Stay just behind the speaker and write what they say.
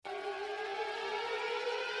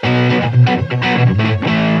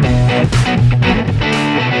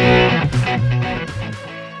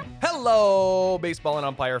Hello, baseball and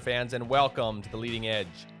umpire fans, and welcome to The Leading Edge,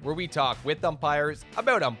 where we talk with umpires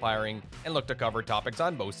about umpiring and look to cover topics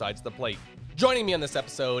on both sides of the plate. Joining me on this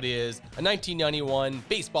episode is a 1991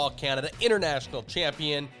 Baseball Canada International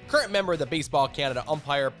Champion, current member of the Baseball Canada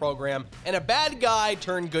Umpire Program, and a bad guy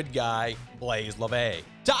turned good guy, Blaise Laveay.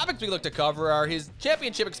 Topics we look to cover are his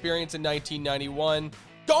championship experience in 1991,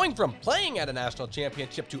 going from playing at a national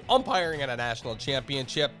championship to umpiring at a national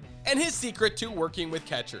championship, and his secret to working with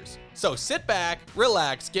catchers. So sit back,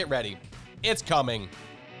 relax, get ready. It's coming.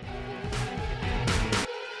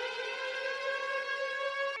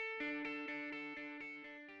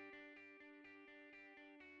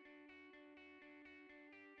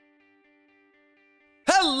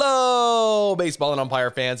 Hello, baseball and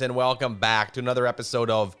umpire fans, and welcome back to another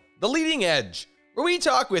episode of The Leading Edge, where we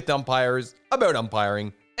talk with umpires about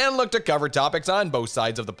umpiring and look to cover topics on both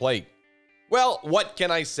sides of the plate. Well, what can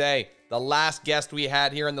I say? The last guest we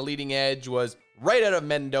had here on The Leading Edge was right out of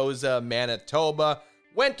Mendoza, Manitoba,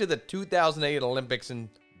 went to the 2008 Olympics in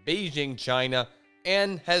Beijing, China,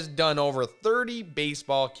 and has done over 30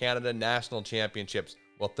 Baseball Canada National Championships.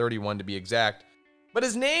 Well, 31 to be exact. But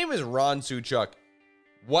his name is Ron Suchuk.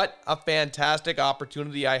 What a fantastic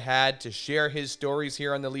opportunity I had to share his stories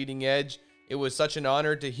here on The Leading Edge. It was such an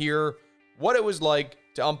honor to hear what it was like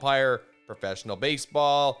to umpire professional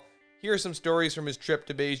baseball, hear some stories from his trip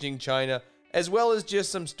to Beijing, China, as well as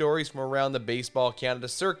just some stories from around the Baseball Canada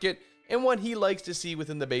circuit and what he likes to see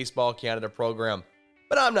within the Baseball Canada program.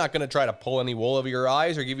 But I'm not going to try to pull any wool over your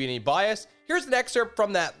eyes or give you any bias. Here's an excerpt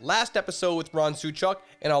from that last episode with Ron Suchuk,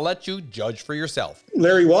 and I'll let you judge for yourself.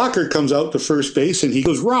 Larry Walker comes out to first base and he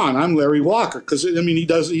goes, "Ron, I'm Larry Walker." Because,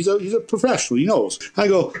 he's a professional. He knows. I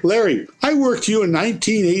go, "Larry, I worked you in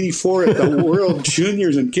 1984 at the World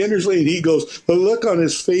Juniors in Kindersley." And he goes, the look on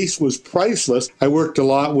his face was priceless. I worked a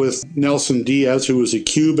lot with Nelson Diaz, who was a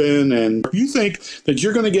Cuban. And you think that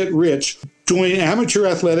you're going to get rich doing amateur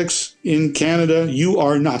athletics in Canada, you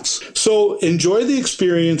are nuts. So enjoy the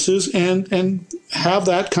experiences and have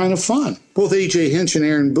that kind of fun. Both A.J. Hinch and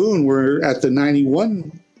Aaron Boone were at the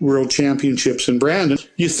 91 World Championships in Brandon.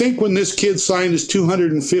 You think when this kid signed his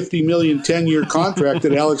 $250 million 10-year contract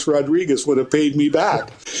that Alex Rodriguez would have paid me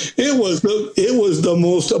back. It was the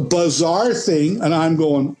most bizarre thing, and I'm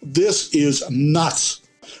going, this is nuts.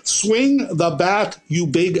 Swing the bat, you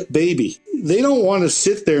big baby. They don't want to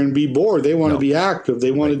sit there and be bored. They want to be active. They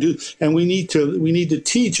want to do, and we need to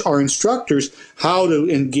teach our instructors how to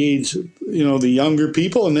engage, the younger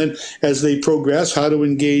people, and then as they progress, how to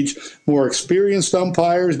engage more experienced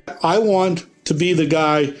umpires. I want to be the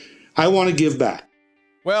guy. I want to give back.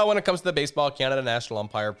 Well, when it comes to the Baseball Canada National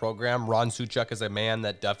Umpire Program, Ron Suchuk is a man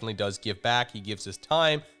that definitely does give back. He gives his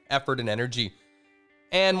time, effort, and energy.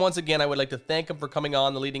 And once again, I would like to thank him for coming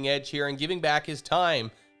on The Leading Edge here and giving back his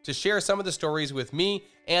time to share some of the stories with me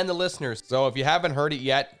and the listeners. So if you haven't heard it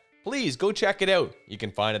yet, please go check it out. You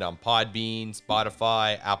can find it on Podbean,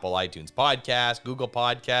 Spotify, Apple iTunes Podcast, Google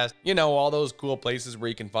Podcast, all those cool places where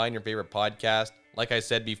you can find your favorite podcast. Like I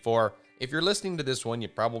said before, if you're listening to this one, you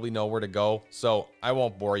probably know where to go, so I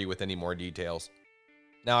won't bore you with any more details.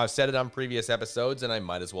 Now, I've said it on previous episodes, and I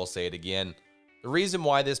might as well say it again. The reason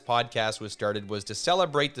why this podcast was started was to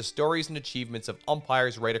celebrate the stories and achievements of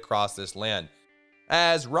umpires right across this land.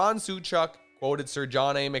 As Ron Suchuk quoted Sir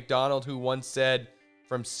John A. Macdonald, who once said,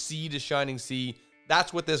 "From sea to shining sea,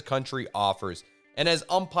 that's what this country offers." And as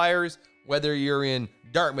umpires, whether you're in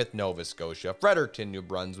Dartmouth, Nova Scotia, Fredericton, New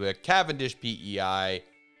Brunswick, Cavendish, PEI,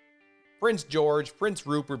 Prince George, Prince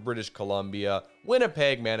Rupert, British Columbia,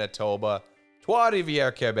 Winnipeg, Manitoba,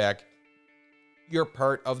 Trois-Rivières, Quebec, you're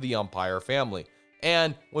part of the umpire family.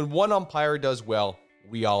 And when one umpire does well,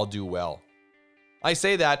 we all do well. I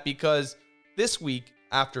say that because this week,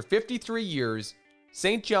 after 53 years,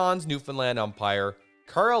 St. John's, Newfoundland umpire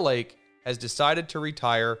Carl Lake has decided to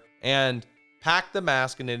retire and pack the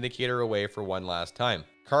mask and indicator away for one last time.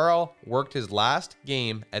 Carl worked his last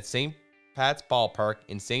game at St. Pat's Ballpark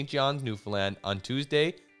in St. John's, Newfoundland on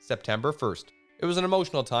Tuesday, September 1st. It was an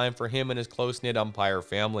emotional time for him and his close-knit umpire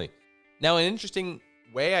family. Now, an interesting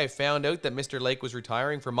way I found out that Mr. Lake was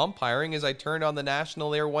retiring from umpiring is I turned on the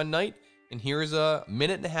National there one night, and here's a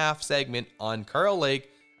 1.5-minute segment on Carl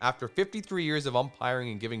Lake after 53 years of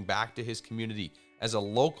umpiring and giving back to his community as a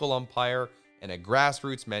local umpire and a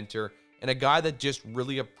grassroots mentor and a guy that just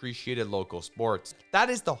really appreciated local sports.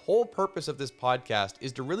 That is the whole purpose of this podcast,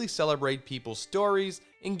 is to really celebrate people's stories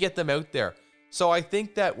and get them out there. So I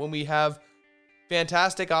think that when we have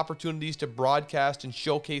fantastic opportunities to broadcast and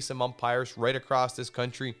showcase some umpires right across this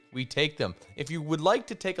country. We take them. If you would like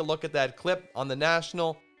to take a look at that clip on the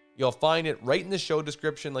National, you'll find it right in the show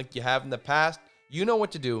description like you have in the past. You know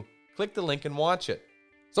what to do. Click the link and watch it.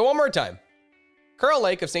 So one more time. Carl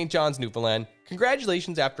Lake of St. John's, Newfoundland,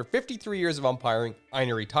 congratulations after 53 years of umpiring on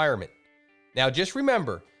your retirement. Now just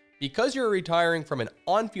remember, because you're retiring from an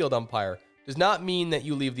on-field umpire does not mean that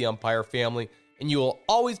you leave the umpire family, and you will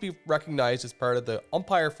always be recognized as part of the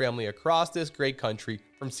umpire family across this great country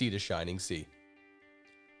from sea to shining sea.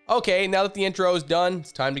 Okay, now that the intro is done,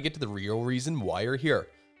 it's time to get to the real reason why you're here.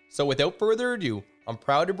 So without further ado, I'm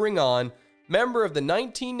proud to bring on member of the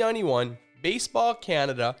 1991 Baseball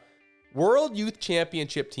Canada World Youth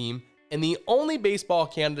Championship team and the only Baseball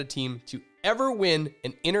Canada team to ever win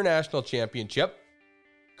an international championship,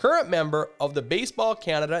 current member of the Baseball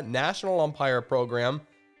Canada National Umpire Program,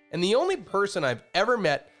 and the only person I've ever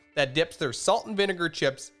met that dips their salt and vinegar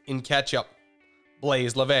chips in ketchup,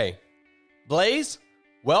 Blaise Laveay. Blaise,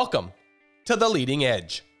 welcome to The Leading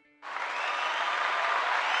Edge.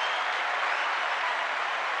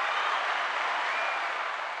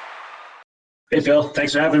 Hey, Phil.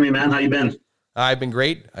 Thanks for having me, man. How you been? I've been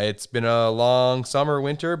great. It's been a long summer,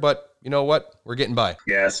 winter, but you know what? We're getting by.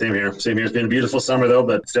 Yeah, same here. Same here. It's been a beautiful summer, though,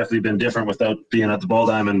 but it's definitely been different without being at the ball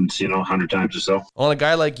diamond, 100 times or so. On a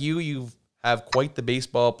guy like you have quite the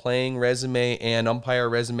baseball playing resume and umpire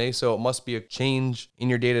resume, so it must be a change in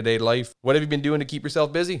your day-to-day life. What have you been doing to keep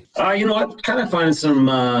yourself busy? You know what? Kind of finding some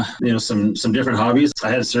different hobbies. I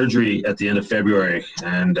had surgery at the end of February,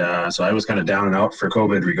 and so I was kind of down and out for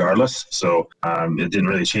COVID regardless. So it didn't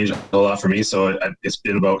really change a lot for me. So it's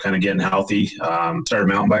been about kind of getting healthy. Started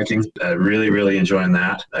mountain biking. Really, really enjoying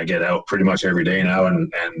that. I get out pretty much every day now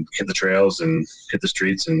and hit the trails and hit the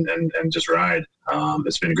streets and just ride.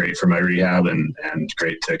 It's been great for my rehab and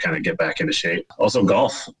great to kind of get back into shape. Also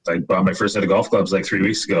golf. I bought my first set of golf clubs like 3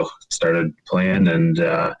 weeks ago. Started playing and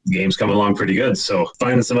the game's coming along pretty good. So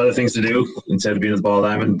finding some other things to do instead of being at the ball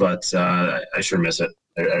diamond, but I sure miss it.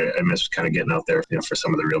 I miss kind of getting out there, for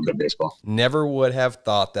some of the real good baseball. Never would have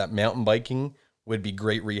thought that mountain biking would be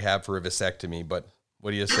great rehab for a vasectomy, but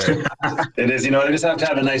what do you say? It is, I just have to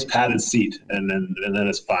have a nice padded seat and then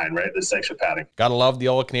it's fine, right? There's extra padding. Gotta love the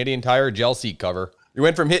old Canadian Tire gel seat cover. You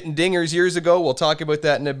went from hitting dingers years ago, we'll talk about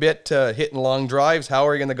that in a bit, to hitting long drives. How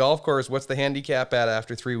are you in the golf course? What's the handicap at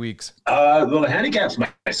after 3 weeks? Well, the handicap's my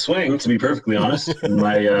swing, to be perfectly honest.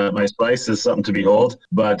 My splice is something to behold,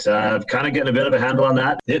 but I'm kind of getting a bit of a handle on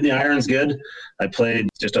that. Hitting the iron's good. I played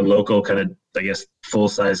just a local kind of,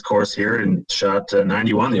 full-size course here and shot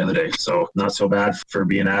 91 the other day. So not so bad for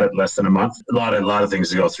being at it less than a month. A lot of things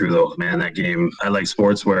to go through, though. Man, that game, I like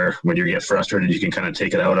sports where when you get frustrated, you can kind of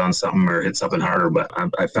take it out on something or hit something harder. But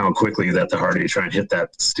I found quickly that the harder you try and hit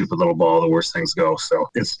that stupid little ball, the worse things go. So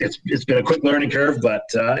it's been a quick learning curve, but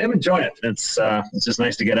I'm enjoying it. It's just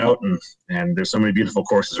nice to get out and there's so many beautiful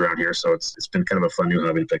courses around here. So it's been kind of a fun new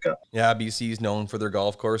hobby to pick up. Yeah, BC's known for their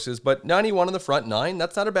golf courses, but 91 in the front nine,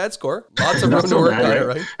 that's not a bad score. Lots of room to work on it,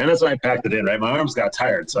 right? And that's why I packed it in, right? My arms got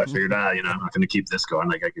tired, so I figured, I'm not going to keep this going.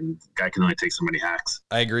 Like, I can only take so many hacks.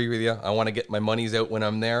 I agree with you. I want to get my monies out when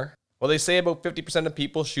I'm there. Well, they say about 50% of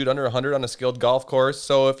people shoot under 100 on a skilled golf course.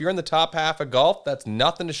 So if you're in the top half of golf, that's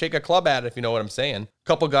nothing to shake a club at, if you know what I'm saying. A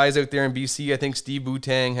couple guys out there in BC, I think Steve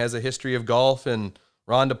Boutang has a history of golf, and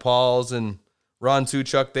Ron DePauls and Ron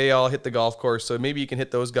Suchuk, they all hit the golf course. So maybe you can hit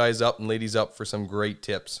those guys up and ladies up for some great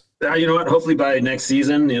tips. You know what? Hopefully by next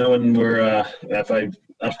season, when we're if I'm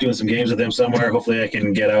doing some games with them somewhere, hopefully I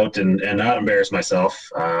can get out and not embarrass myself.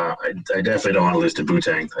 I definitely don't want to lose to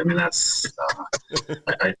Boutang. I mean, that's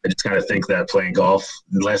I just kind of think that playing golf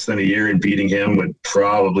less than a year and beating him would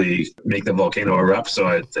probably make the volcano erupt.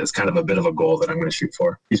 So it's kind of a bit of a goal that I'm going to shoot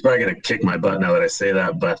for. He's probably going to kick my butt now that I say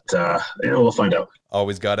that, but we'll find out.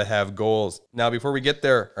 Always got to have goals. Now, before we get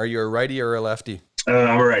there, are you a righty or a lefty?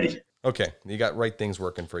 I'm a righty. Okay, you got right things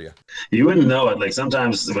working for you. You wouldn't know it. Like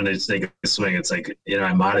sometimes when it's taking a swing, it's like,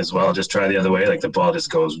 I might as well just try the other way. Like the ball just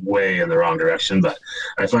goes way in the wrong direction. But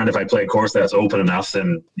I find if I play a course that's open enough,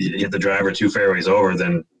 then you hit the driver 2 fairways over,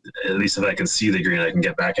 then at least if I can see the green, I can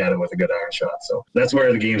get back at it with a good iron shot. So that's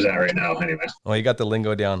where the game's at right now anyway. Well, you got the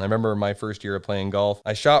lingo down. I remember my first year of playing golf.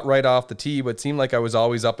 I shot right off the tee, but it seemed like I was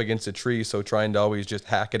always up against a tree, so trying to always just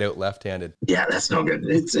hack it out left-handed. Yeah, that's no good.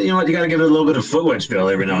 It's you got to give it a little bit of foot wedge feel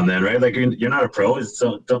every now and then, right? Like you're not a pro,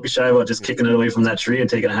 so don't be shy about just kicking it away from that tree and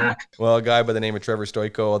taking a hack. Well, a guy by the name of Trevor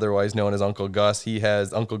Stoico, otherwise known as Uncle Gus, he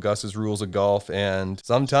has Uncle Gus's rules of golf, and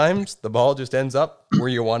sometimes the ball just ends up where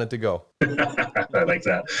you want it to go. I like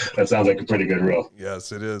that. That sounds like a pretty good rule.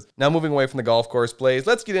 Yes, it is. Now, moving away from the golf course, Blaise,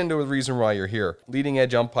 let's get into the reason why you're here. Leading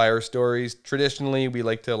edge umpire stories. Traditionally, we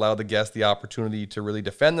like to allow the guest the opportunity to really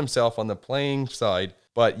defend themselves on the playing side,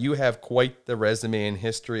 but you have quite the resume and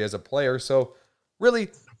history as a player. So, really,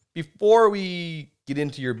 before we get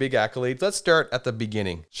into your big accolades, let's start at the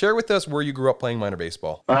beginning. Share with us where you grew up playing minor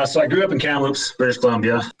baseball. So I grew up in Kamloops, British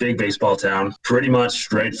Columbia, big baseball town. Pretty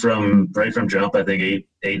much right from jump. I think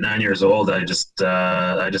 9 years old. I just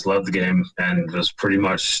loved the game and was pretty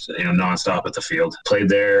much nonstop at the field. Played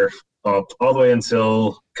there all the way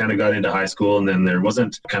until kind of got into high school, and then there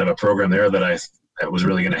wasn't kind of a program there that was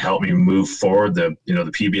really going to help me move forward. The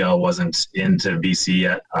PBL wasn't into BC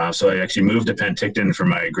yet, so I actually moved to Penticton for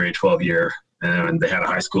my grade 12 year. And they had a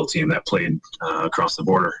high school team that played across the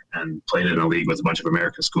border and played in a league with a bunch of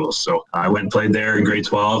American schools. So I went and played there in grade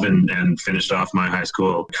 12 and finished off my high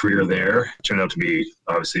school career there. It turned out to be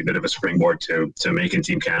obviously a bit of a springboard to making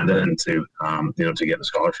Team Canada and to get a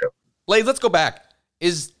scholarship. Blaise, let's go back.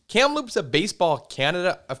 Is Kamloops a Baseball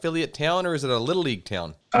Canada affiliate town, or is it a Little League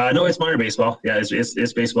town? No, it's minor baseball. Yeah,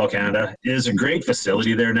 it's Baseball Canada. It is a great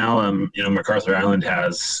facility there now. MacArthur Island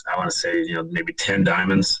has, I want to say, maybe 10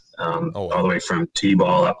 diamonds, all the way from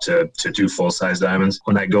T-ball up to 2 full-size diamonds.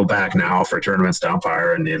 When I go back now for tournaments to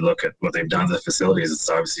umpire and you look at what they've done to the facilities, it's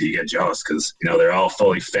obviously you get jealous because, they're all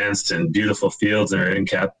fully fenced and beautiful fields and they're in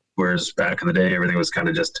cap. Whereas back in the day, everything was kind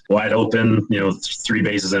of just wide open, 3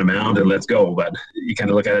 bases and a mound and let's go. But you kind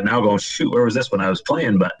of look at it now going, shoot, where was this when I was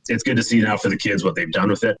playing? But it's good to see now for the kids what they've done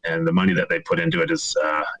with it. And the money that they put into it is,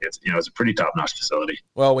 it's a pretty top-notch facility.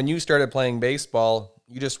 Well, when you started playing baseball,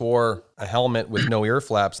 you just wore a helmet with no ear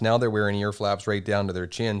flaps. Now they're wearing ear flaps right down to their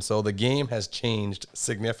chin. So the game has changed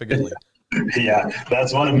significantly. Yeah,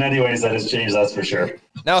 that's one of many ways that has changed, that's for sure.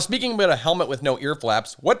 Now, speaking about a helmet with no ear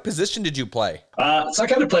flaps, what position did you play? So I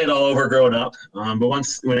kind of played all over growing up. But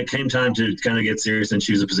when it came time to kind of get serious and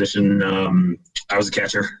choose a position, I was a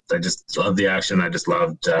catcher. I just loved the action. I just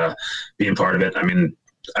loved being part of it. I mean,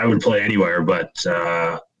 I would play anywhere, but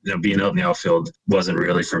being out in the outfield wasn't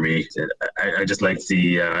really for me. I just liked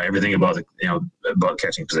the everything about about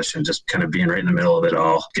catching position, just kind of being right in the middle of it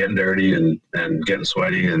all, getting dirty and getting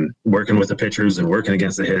sweaty and working with the pitchers and working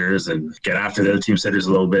against the hitters and get after the other team's hitters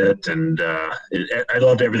a little bit. And I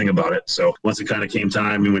loved everything about it. So once it kind of came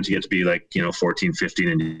time, we went to get to be 14, 15,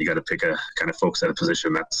 and you got to pick a kind of focus at a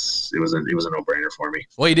position. It was a no-brainer for me.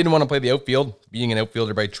 Well, you didn't want to play the outfield. Being an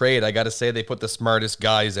outfielder by trade, I got to say they put the smartest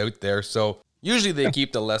guys out there. So usually they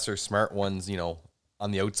keep the lesser smart ones, on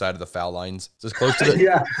the outside of the foul lines. So it's close to the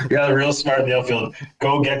yeah, the real smart in the outfield.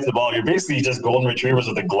 Go get the ball. You're basically just golden retrievers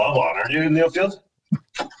with a glove on, aren't you, in the outfield?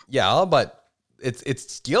 Yeah, but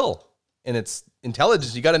it's skill and it's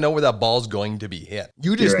intelligence. You got to know where that ball's going to be hit.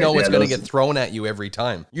 You just know it's going to get thrown at you every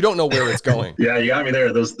time. You don't know where it's going. Yeah, you got me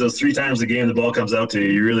there. Those 3 times a game the ball comes out to you,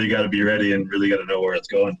 you really got to be ready and really got to know where it's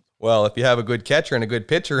going. Well, if you have a good catcher and a good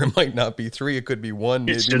pitcher, it might not be 3. It could be 1.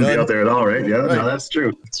 It shouldn't be out there at all, right? Yeah, right. No, that's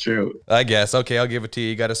true. It's true. I guess. Okay, I'll give it to you.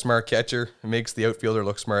 You got a smart catcher. It makes the outfielder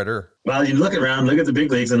look smarter. Well, you look around, look at the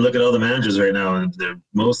big leagues and look at all the managers right now, and they're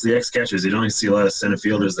mostly ex-catchers. You don't see a lot of center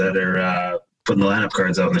fielders that are putting the lineup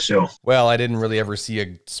cards out in the show. Well, I didn't really ever see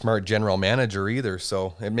a smart general manager either,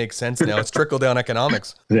 so it makes sense now. It's trickle-down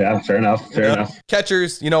economics. Yeah, fair enough. Fair enough.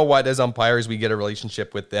 Catchers, you know what? As umpires, we get a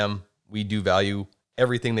relationship with them. We do value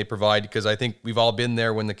everything they provide because I think we've all been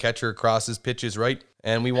there when the catcher crosses pitches, right?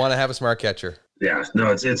 And we want to have a smart catcher. Yeah, no,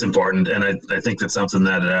 it's important, and I think that's something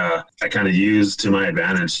that I kind of use to my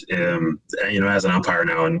advantage. As an umpire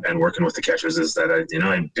now and working with the catchers, is that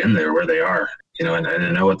I've been there where they are. And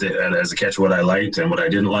I know as a catcher what I liked and what I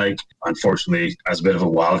didn't like. Unfortunately, I was a bit of a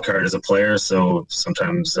wild card as a player, so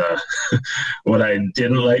sometimes what I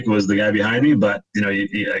didn't like was the guy behind me. But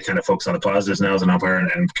I kind of focus on the positives now as an umpire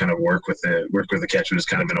and kind of work with the catchers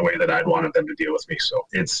kind of in a way that I'd wanted them to deal with me. So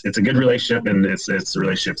it's a good relationship, and it's a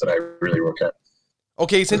relationship that I really work at.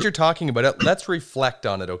 Okay, since you're talking about it, let's reflect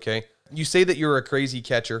on it. Okay. You say that you're a crazy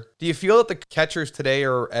catcher. Do you feel that the catchers today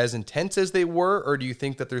are as intense as they were, or do you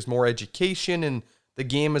think that there's more education and the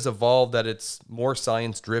game has evolved, that it's more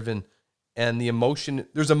science driven and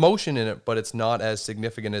there's emotion in it, but it's not as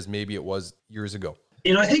significant as maybe it was years ago?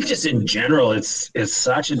 I think just in general, it's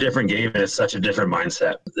such a different game and it's such a different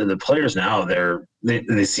mindset. The players now,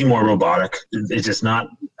 they seem more robotic. It's just not.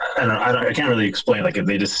 I can't really explain. Like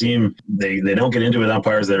they just seem they don't get into it with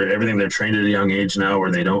umpires. They're trained at a young age now,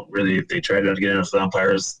 where they don't really. If they try to get into with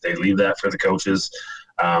umpires, they leave that for the coaches.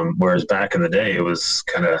 Whereas back in the day, it was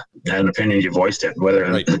kind of had an opinion, you voiced it. Whether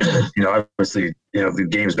right. Obviously, the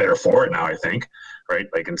game's better for it now. I think, right?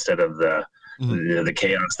 Like instead of the the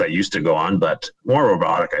chaos that used to go on, but more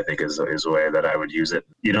robotic, I think, is a way that I would use it.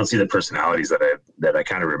 You don't see the personalities that I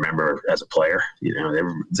kind of remember as a player.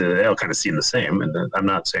 They all kind of seem the same, and I'm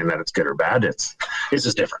not saying that it's good or bad. It's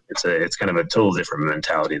just different. It's kind of a total different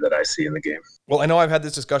mentality that I see in the game. Well, I know I've had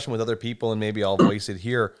this discussion with other people, and maybe I'll voice it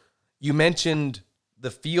here. You mentioned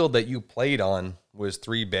the field that you played on was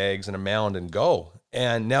 3 bags and a mound and go.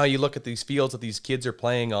 And now you look at these fields that these kids are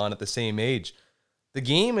playing on at the same age. The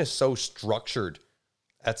game is so structured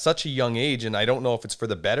at such a young age, and I don't know if it's for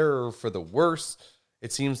the better or for the worse.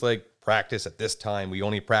 It seems like practice at this time, we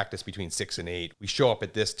only practice between 6 and 8. We show up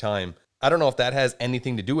at this time. I don't know if that has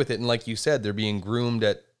anything to do with it. And like you said, they're being groomed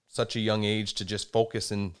at such a young age to just focus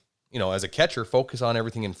and, as a catcher, focus on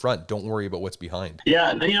everything in front. Don't worry about what's behind.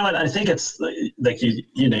 Yeah, I think it's like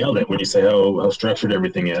you nailed it when you say how structured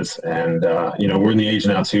everything is. And, we're in the age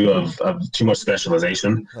now, too, of too much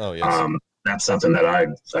specialization. Oh, yes. That's something that I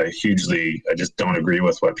just don't agree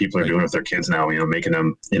with what people are doing with their kids now, making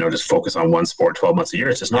them, just focus on one sport 12 months a year.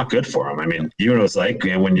 It's just not good for them. I mean, you know what it's like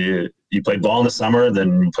when you played ball in the summer,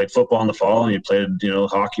 then you played football in the fall, and you played,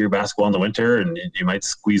 hockey or basketball in the winter, and you might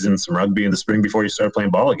squeeze in some rugby in the spring before you start playing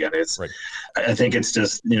ball again. Right. I think it's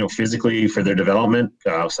just, physically for their development,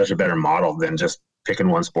 such a better model than just picking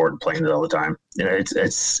one sport and playing it all the time.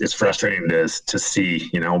 It's frustrating to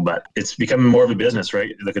see, but it's becoming more of a business,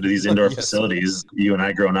 right? Look at these indoor facilities. You and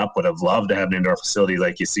I growing up would have loved to have an indoor facility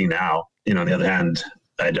like you see now. On the other hand,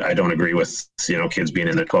 I don't agree with, kids being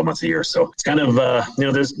in there 12 months a year. So it's kind of,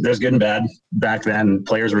 there's good and bad. Back then,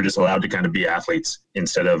 players were just allowed to kind of be athletes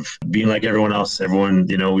instead of being like everyone else. Everyone,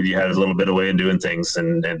 you had a little bit of way of doing things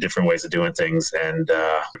and different ways of doing things. And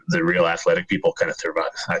the real athletic people kind of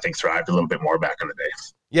thrived a little bit more back in the day.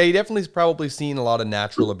 Yeah, you definitely probably seen a lot of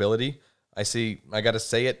natural ability. I got to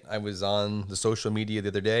say it. I was on the social media the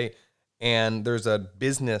other day, and there's a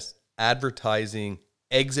business advertising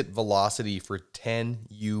exit velocity for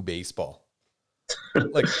 10U baseball.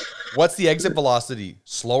 Like, what's the exit velocity?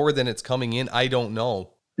 Slower than it's coming in? I don't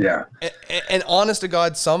know. Yeah. And honest to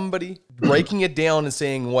God, somebody breaking it down and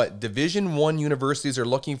saying what Division I universities are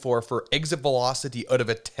looking for exit velocity out of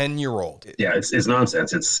a 10-year-old. Yeah, it's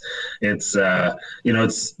nonsense.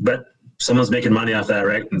 But someone's making money off that,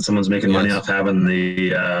 right? And someone's making money off having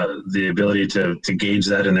the ability to gauge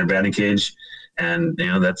that in their batting cage. And,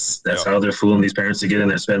 that's how they're fooling these parents to get in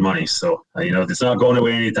there and spend money. So, it's not going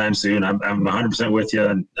away anytime soon. I'm 100% with you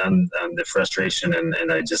on the frustration.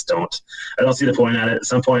 And I just don't see the point at it. At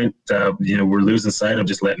some point, we're losing sight of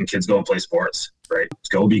just letting kids go and play sports, right?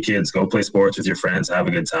 Go be kids, go play sports with your friends, have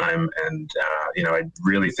a good time. And, I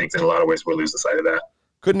really think that in a lot of ways we're losing sight of that.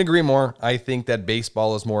 Couldn't agree more. I think that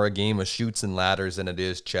baseball is more a game of chutes and ladders than it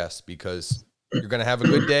is chess, because you're going to have a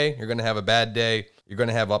good day. You're going to have a bad day. You're going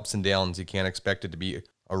to have ups and downs. You can't expect it to be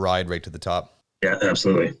a ride right to the top. Yeah,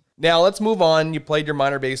 absolutely. Now let's move on. You played your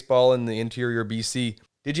minor baseball in the interior BC.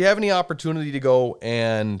 Did you have any opportunity to go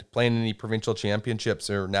and play in any provincial championships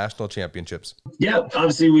or national championships? Yeah,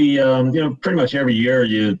 obviously we, pretty much every year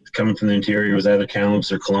you coming from the interior was either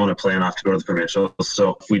Kamloops or Kelowna playing off to go to the provincials.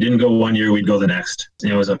 So if we didn't go one year, we'd go the next.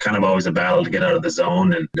 It was kind of always a battle to get out of the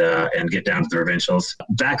zone and get down to the provincials.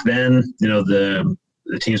 Back then,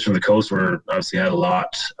 the teams from the coast were obviously had a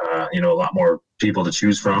lot more people to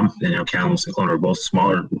choose from. Kamloops and Kelowna were both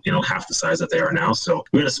smaller, half the size that they are now. So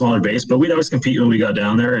we had a smaller base, but we'd always compete when we got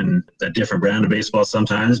down there, and a different brand of baseball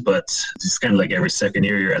sometimes, but it's kind of like every second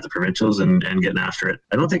year you're at the provincials and getting after it.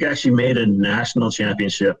 I don't think I actually made a national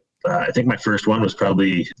championship. I think my first one was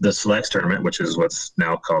probably the Selects tournament, which is what's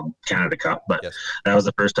now called Canada Cup. But That was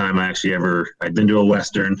the first time I'd been to a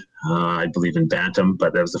Western, I believe in Bantam,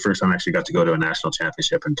 but that was the first time I actually got to go to a national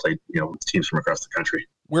championship and played, with teams from across the country.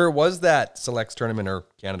 Where was that Selects tournament or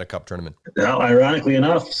Canada Cup tournament? Well, ironically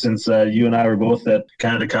enough, since you and I were both at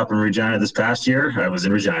Canada Cup in Regina this past year, I was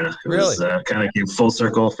in Regina. It was kind of came full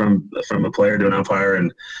circle from a player to an umpire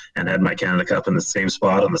and had my Canada Cup in the same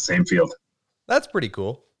spot on the same field. That's pretty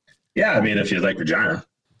cool. Yeah, I mean, if you like Regina.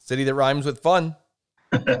 City that rhymes with fun.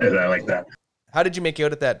 I like that. How did you make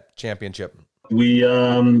out at that championship? We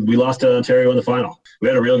lost to Ontario in the final. We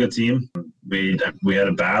had a real good team. We had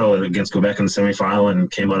a battle against Quebec in the semifinal and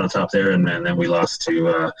came out on top there, and then we lost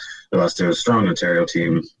to a strong Ontario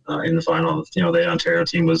team in the final. The Ontario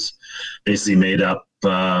team was basically made up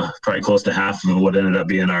probably close to half of what ended up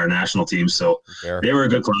being our national team. So They were a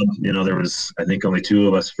good club. There was, I think, only 2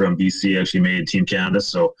 of us from BC actually made Team Canada.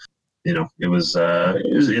 So it was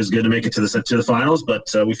good to make it to the finals, but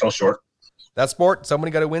we fell short. That sport,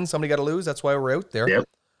 somebody got to win, somebody got to lose. That's why we're out there. Yep.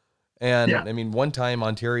 And Yeah. I mean, one time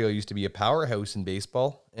Ontario used to be a powerhouse in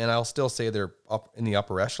baseball, and I'll still say they're up in the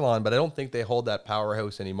upper echelon, but I don't think they hold that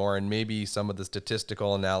powerhouse anymore. And maybe some of the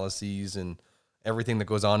statistical analyses and everything that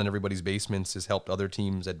goes on in everybody's basements has helped other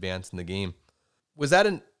teams advance in the game. Was that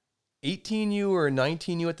an 18U or a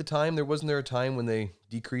 19U at the time? Wasn't there a time when they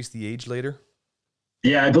decreased the age later?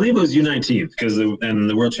 Yeah, I believe it was U19 because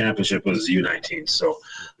the World Championship was U19. So,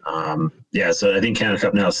 so I think Canada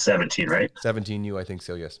Cup now is 17, right? 17U, I think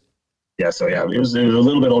so, yes. Yeah, so yeah, it was a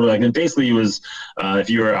little bit older. Like, and basically, it was if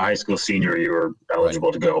you were a high school senior, you were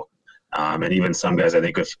eligible to go. And even some guys, I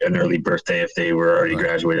think, with an early birthday, if they were already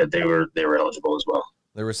graduated, they were eligible as well.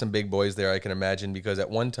 There were some big boys there, I can imagine, because at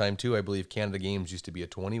one time too, I believe Canada Games used to be a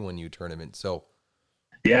 21U tournament. So,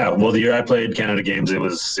 yeah, well, the year I played Canada Games, it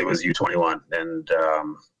was U21, and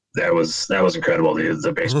that was incredible.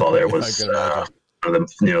 The baseball there was.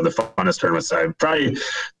 The funnest tournaments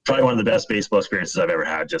probably one of the best baseball experiences I've ever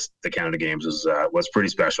had. Just the Canada Games was pretty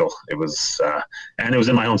special. It was and it was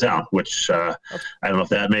in my hometown, which I don't know if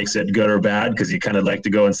that makes it good or bad because you kind of like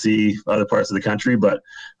to go and see other parts of the country, but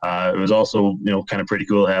it was also kind of pretty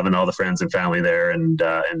cool having all the friends and family there and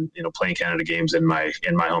playing Canada Games in my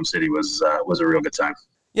home city was a real good time.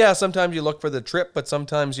 Yeah, sometimes you look for the trip, but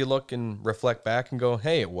sometimes you look and reflect back and go,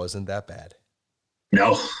 hey, it wasn't that bad.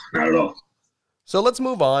 No, not at all. So let's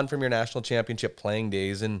move on from your national championship playing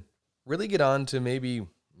days and really get on to maybe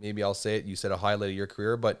I'll say it, you said a highlight of your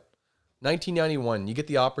career, but 1991, you get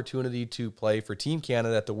the opportunity to play for Team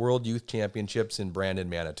Canada at the World Youth Championships in Brandon,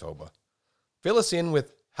 Manitoba. Fill us in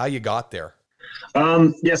with how you got there.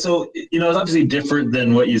 So it's obviously different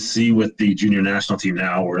than what you see with the junior national team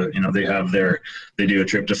now, where they do a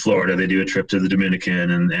trip to Florida, they do a trip to the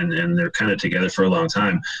Dominican, and they're kind of together for a long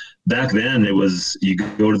time. Back then, it was you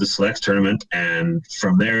go to the selects tournament, and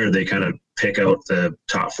from there they kind of pick out the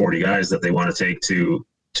top 40 guys that they want to take to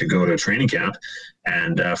go to a training camp,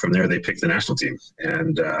 and from there they pick the national team.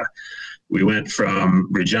 And we went from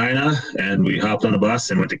Regina, and we hopped on a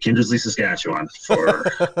bus and went to Kindersley, Saskatchewan for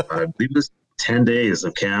I believe it was 10 days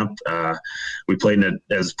of camp. We played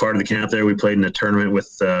as part of the camp there. We played in a tournament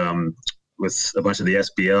with a bunch of the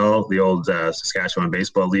SBL, the old Saskatchewan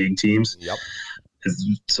Baseball League teams. Yep.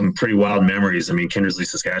 It's some pretty wild memories. I mean, Kindersley,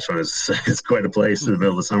 Saskatchewan is quite a place in the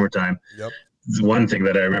middle of the summertime. Yep. One thing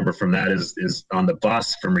that I remember from that is on the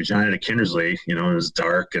bus from Regina to Kindersley, it was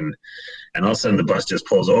dark and all of a sudden the bus just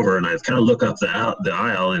pulls over and I kind of look up the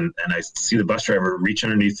aisle and I see the bus driver reach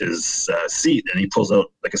underneath his seat and he pulls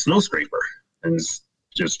out like a snow scraper and it's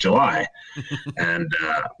just July. And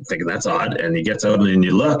I'm thinking that's odd. And he gets out and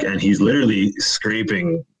you look and he's literally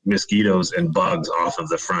scraping mosquitoes and bugs off of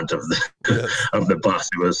the front of the bus.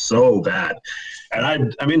 It was so bad.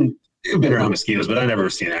 And I mean, I've been around mosquitoes, but I never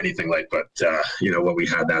seen anything like what we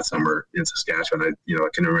had that summer in Saskatchewan. I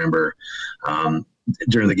can remember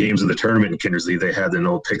during the games of the tournament in Kindersley, they had an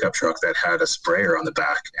old pickup truck that had a sprayer on the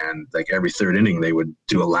back, and like every third inning, they would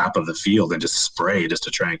do a lap of the field and just spray just to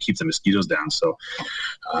try and keep the mosquitoes down. So,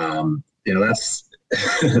 that's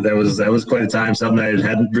that was quite a time. Something I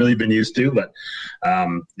hadn't really been used to, but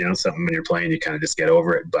something when you're playing, you kind of just get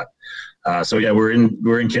over it. But we're in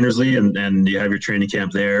Kindersley, and you have your training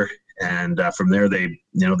camp there. And from there, they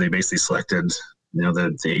basically selected,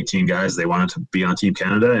 the 18 guys they wanted to be on Team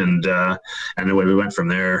Canada. And the way we went from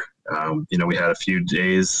there, we had a few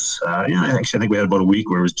days. I think we had about a week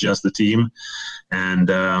where it was just the team. And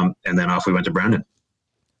then off we went to Brandon.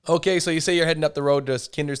 Okay, so you say you're heading up the road to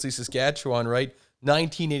Kindersley, Saskatchewan, right?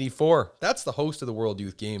 1984. That's the host of the World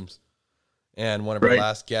Youth Games. And one of our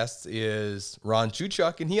last guests is Ron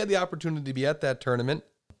Chuchuk, and he had the opportunity to be at that tournament.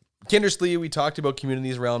 Kindersley, we talked about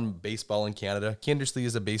communities around baseball in Canada. Kindersley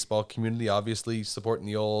is a baseball community, obviously supporting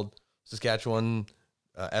the old Saskatchewan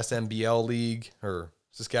SMBL League or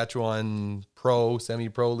Saskatchewan Pro,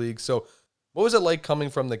 Semi-Pro League. So what was it like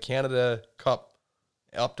coming from the Canada Cup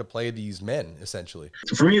up to play these men, essentially?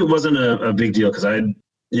 For me, it wasn't a big deal because I'd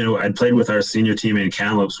played with our senior team in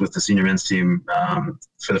Kamloops with the senior men's team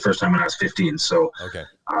for the first time when I was 15. So okay.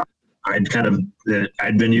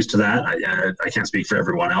 I'd been used to that. I can't speak for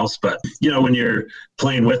everyone else, but when you're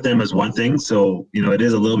playing with them is one thing. So it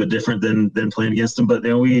is a little bit different than playing against them. But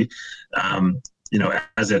we,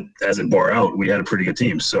 as it bore out, we had a pretty good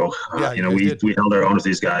team. So we held our own with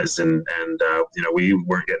these guys, and we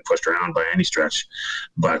weren't getting pushed around by any stretch.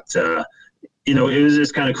 But it was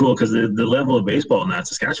just kind of cool because the level of baseball in that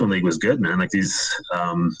Saskatchewan league was good, man. Like these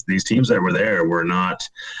teams that were there were not,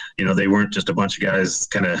 they weren't just a bunch of guys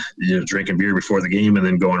kind of drinking beer before the game and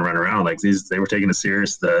then going and run around. Like they were taking it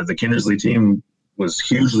serious. The Kindersley team was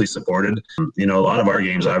hugely supported. A lot of our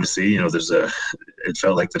games, obviously, it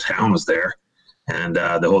felt like the town was there. And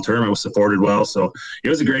the whole tournament was supported well. So it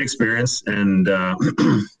was a great experience. And, I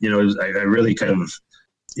really kind of,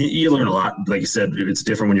 you learn a lot. Like you said, it's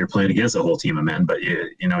different when you're playing against a whole team of men, but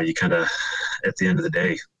you kind of, at the end of the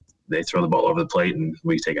day, they throw the ball over the plate and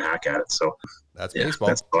we take a hack at it. So that's baseball.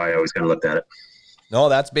 That's why I always kind of looked at it. No,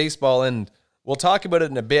 that's baseball. And we'll talk about it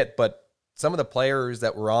in a bit, but some of the players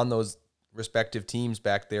that were on those respective teams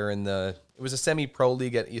back there it was a semi-pro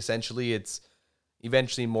league. Essentially, it's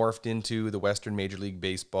eventually morphed into the Western Major League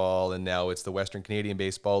Baseball, and now it's the Western Canadian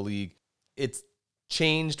Baseball League. It's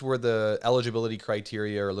changed where the eligibility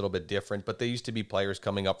criteria are a little bit different, but they used to be players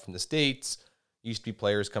coming up from the States, used to be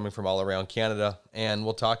players coming from all around Canada, and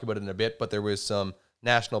we'll talk about it in a bit, but there was some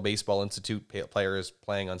National Baseball Institute players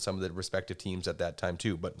playing on some of the respective teams at that time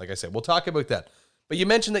too. But like I said, we'll talk about that. But you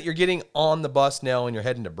mentioned that you're getting on the bus now and you're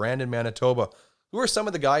heading to Brandon, Manitoba. Who are some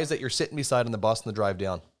of the guys that you're sitting beside on the bus on the drive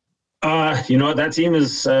down? That team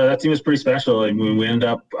is pretty special. I mean, we ended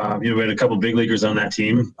up, we had a couple big leaguers on that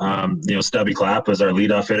team. Stubby Clapp was our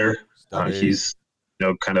leadoff hitter. He's,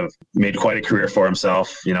 kind of made quite a career for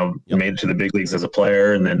himself. Made it to the big leagues as a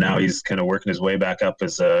player, and then now he's kind of working his way back up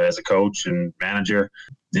as a coach and manager.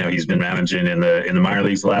 He's been managing in the minor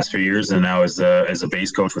leagues the last few years, and now as a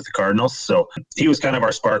base coach with the Cardinals. So he was kind of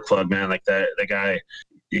our spark plug, man. Like the guy.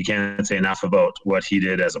 You can't say enough about what he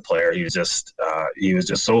did as a player. He was just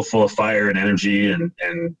so full of fire and energy and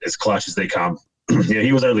as clutch as they come.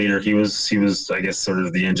 He was our leader. He was, I guess, sort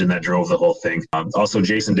of the engine that drove the whole thing. Also,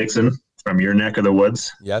 Jason Dixon from your neck of the woods.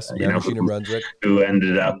 Yes, New Brunswick. Who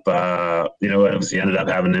ended up, obviously ended up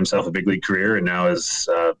having himself a big league career, and now is,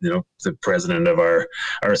 the president of our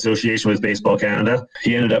association with Baseball Canada.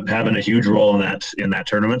 He ended up having a huge role in that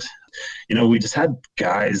tournament. We just had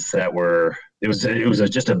guys that were. It was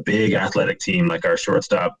just a big athletic team. Like our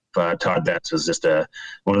shortstop, Todd Betts, was just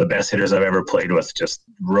one of the best hitters I've ever played with. Just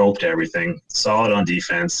roped everything, solid on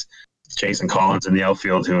defense. Jason Collins in the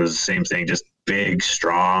outfield, who was the same thing, just big,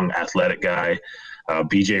 strong, athletic guy.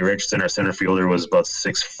 BJ Richardson, our center fielder, was about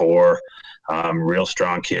 6'4", real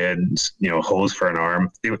strong kid, hose for an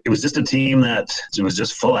arm. It was just a team that was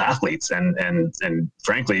just full of athletes, and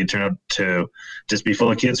frankly, it turned out to just be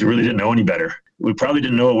full of kids who really didn't know any better. We probably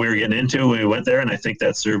didn't know what we were getting into when we went there, and I think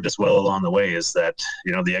that served us well along the way, is that,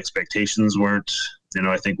 the expectations weren't,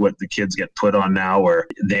 I think what the kids get put on now, where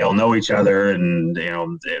they all know each other, and,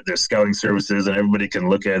 there's scouting services, and everybody can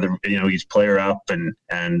look at, each player up, and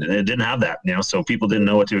it didn't have that, so people didn't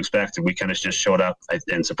know what to expect, and we kind of just showed up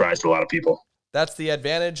and surprised a lot of people. That's the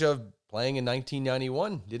advantage of playing in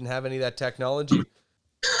 1991. Didn't have any of that technology.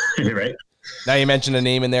 Right. Now you mentioned a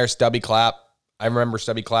name in there, Stubby Clapp. I remember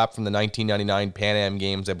Stubby Clapp from the 1999 Pan Am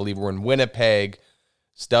Games. I believe we're in Winnipeg.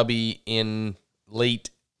 Stubby, in late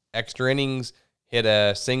extra innings, hit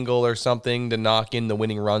a single or something to knock in the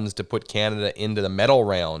winning runs to put Canada into the medal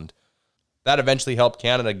round. That eventually helped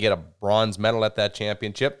Canada get a bronze medal at that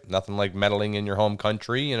championship. Nothing like medaling in your home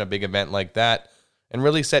country in a big event like that, and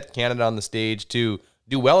really set Canada on the stage to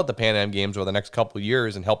do well at the Pan Am Games over the next couple of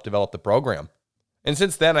years and help develop the program. And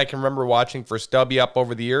since then, I can remember watching for Stubby up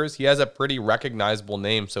over the years. He has a pretty recognizable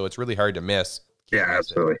name, so it's really hard to miss. Yeah,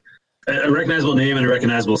 absolutely. A recognizable name and a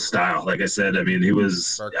recognizable style. Like I said, I mean, he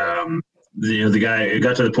was, the guy, it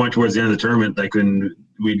got to the point towards the end of the tournament, like when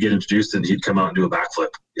we'd get introduced and he'd come out and do a backflip.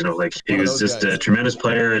 He was just a tremendous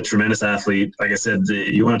player, a tremendous athlete. Like I said,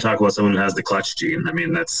 you want to talk about someone who has the clutch gene. I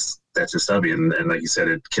mean, that's just Stubby. And like you said,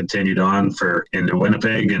 it continued on into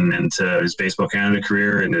Winnipeg and into his Baseball Canada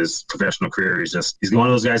career and his professional career. He's one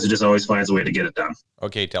of those guys who just always finds a way to get it done.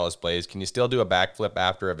 Okay, tell us, Blaise, can you still do a backflip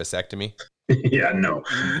after a vasectomy? Yeah, no.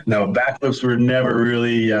 Backflips were never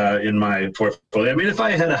really in my portfolio. I mean, if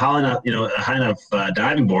I had a high enough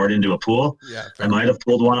diving board into a pool, I might have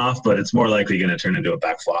pulled one off, but it's more likely going to turn into a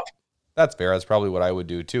backflop. That's fair. That's probably what I would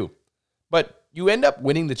do too. But you end up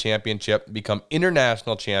winning the championship, become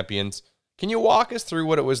international champions. Can you walk us through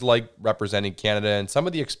what it was like representing Canada and some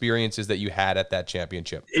of the experiences that you had at that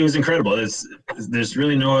championship? It was incredible. There's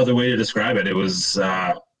really no other way to describe it. It was,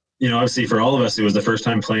 obviously for all of us, it was the first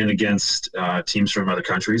time playing against teams from other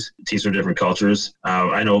countries, teams from different cultures.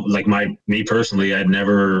 I know, like me personally, I'd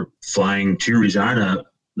never flying to Regina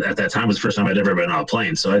at that time was the first time I'd ever been on a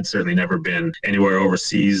plane. So I'd certainly never been anywhere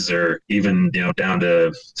overseas or even, down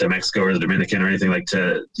to Mexico or the Dominican or anything, like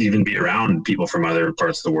to even be around people from other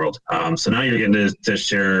parts of the world. So now you're getting to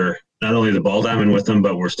share not only the ball diamond with them,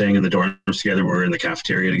 but we're staying in the dorms together. We're in the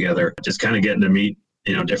cafeteria together, just kind of getting to meet,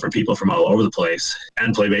 different people from all over the place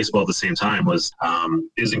and play baseball at the same time was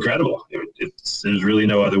incredible. It there's really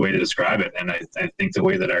no other way to describe it. And I think the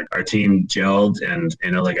way that our team gelled, and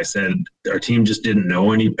like I said, our team just didn't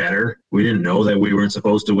know any better. We didn't know that we weren't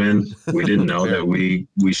supposed to win. We didn't know that we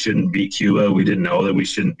shouldn't beat Cuba. We didn't know that we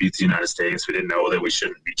shouldn't beat the United States. We didn't know that we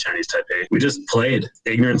shouldn't beat Chinese Taipei. We just played.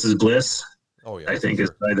 Ignorance is bliss. Oh, yeah, I think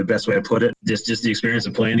is probably the best way to put it. Just the experience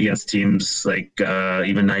of playing against teams like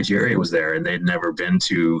even Nigeria was there, and they'd never been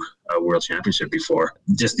to a world championship before.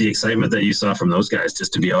 Just the excitement that you saw from those guys,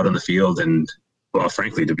 just to be out on the field and, well,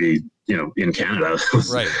 frankly, to be in Canada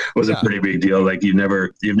was a pretty big deal. Like you've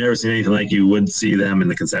never seen anything like you would see them in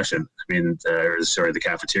the concession. I mean, the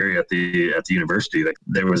cafeteria at the university. Like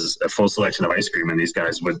there was a full selection of ice cream, and these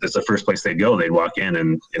guys that's the first place they'd go. They'd walk in,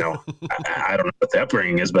 and I don't know what the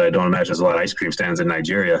upbringing is, but I don't imagine there's a lot of ice cream stands in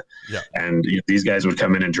Nigeria. Yeah. And these guys would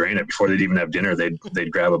come in and drain it before they'd even have dinner.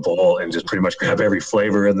 They'd grab a bowl and just pretty much grab every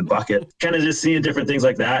flavor in the bucket. Kind of just seeing different things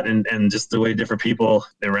like that, and just the way different people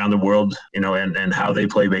around the world, and how they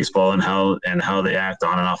play baseball and how they act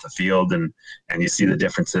on and off the field, and you see the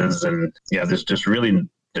differences, and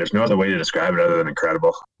there's no other way to describe it other than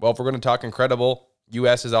incredible. Well, if we're going to talk incredible,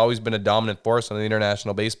 U.S. has always been a dominant force on the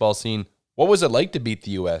international baseball scene. What was it like to beat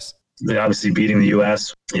the U.S.? They obviously beating the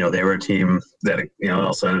U.S., they were a team that,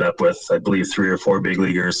 also ended up with, I believe, 3 or 4 big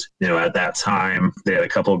leaguers. At that time, they had a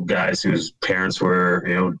couple of guys whose parents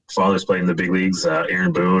were, fathers played in the big leagues,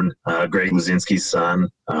 Aaron Boone, Greg Luzinski's son.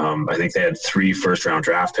 I think they had 3 first-round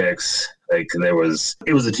draft picks. Like it was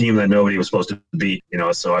a team that nobody was supposed to beat,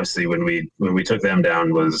 so obviously when we took them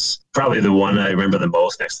down was probably the one I remember the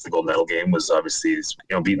most next to the gold medal game was obviously,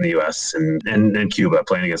 beating the US and Cuba.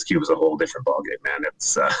 Playing against Cuba is a whole different ballgame, man.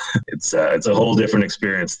 It's a whole different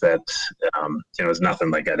experience that, is nothing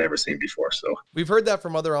like I'd ever seen before. So we've heard that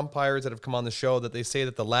from other umpires that have come on the show, that they say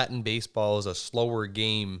that the Latin baseball is a slower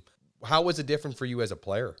game. How was it different for you as a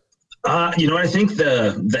player? I think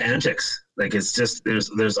the antics, like it's just,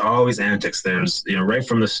 there's always antics. There's, right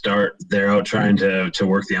from the start, they're out trying to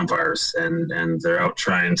work the umpires, and they're out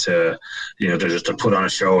trying to, to put on a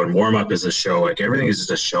show, and warm up is a show. Like everything is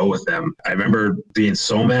just a show with them. I remember being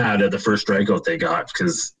so mad at the first strikeout they got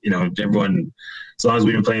because, everyone, as long as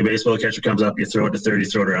we've been playing baseball, the catcher comes up, you throw it to third, you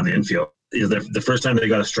throw it around the infield. The first time they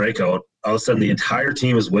got a strikeout, all of a sudden the entire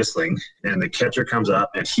team is whistling, and the catcher comes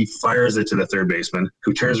up and he fires it to the third baseman,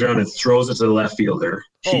 who turns around and throws it to the left fielder.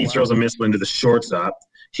 He throws a missile into the shortstop.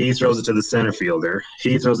 He throws it to the center fielder.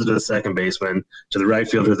 He throws it to the second baseman, to the right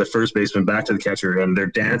fielder, the first baseman, back to the catcher, and they're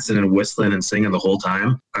dancing and whistling and singing the whole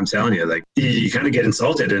time. I'm telling you, like you kind of get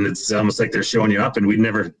insulted, and it's almost like they're showing you up, and we'd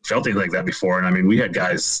never felt anything like that before. And I mean, we had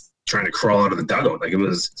guys trying to crawl out of the dugout. Like it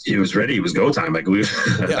was ready. It was go time. Like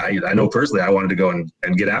I know personally, I wanted to go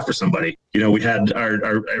and get after somebody. We had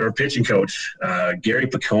our pitching coach, Gary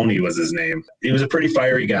Piccone was his name. He was a pretty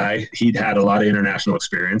fiery guy. He'd had a lot of international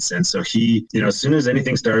experience. And so he, as soon as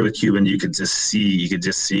anything started with Cuban, you could just see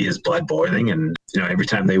his blood boiling. And, every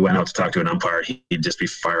time they went out to talk to an umpire, he'd just be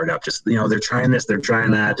fired up. Just, they're trying this, they're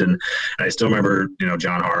trying that. And I still remember,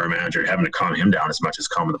 John Harr, our manager, having to calm him down as much as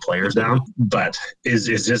calming the players down. But it's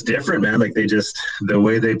just different, man. Like the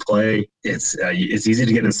way they play, it's easy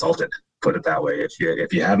to get insulted. Put it that way.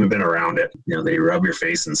 If you haven't been around it, they rub your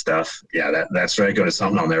face and stuff. Yeah, that strikeout is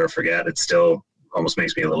something I'll never forget. It still almost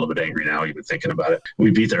makes me a little bit angry now, even thinking about it.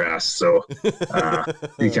 We beat their ass. So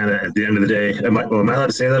you kind of, at the end of the day, am I allowed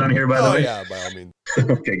to say that on here, by the way? Yeah, by all means.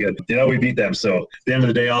 Okay, good. We beat them. So at the end of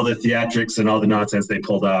the day, all the theatrics and all the nonsense they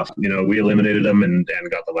pulled off, we eliminated them and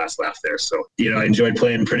got the last laugh there. So, I enjoyed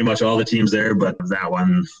playing pretty much all the teams there, but that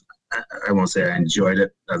one, I won't say I enjoyed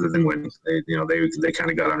it other than when they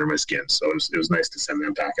kind of got under my skin. So it was nice to send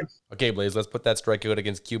them packing. Okay, Blaise, let's put that strikeout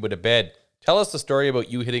against Cuba to bed. Tell us the story about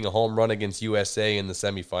you hitting a home run against USA in the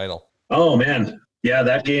semifinal. Oh, man. Yeah,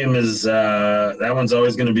 that game is that one's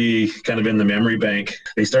always going to be kind of in the memory bank.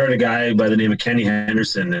 They started a guy by the name of Kenny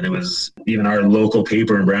Henderson, and it was even our local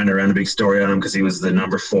paper in Brandon ran a big story on him because he was the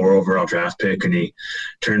number 4 overall draft pick, and he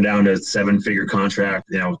turned down a 7-figure contract,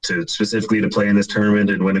 to specifically to play in this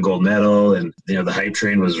tournament and win a gold medal. And the hype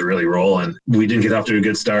train was really rolling. We didn't get off to a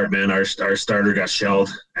good start, man. Our starter got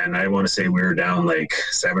shelled, and I want to say we were down like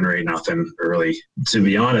 7 or 8-0 early. To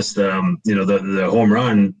be honest, the home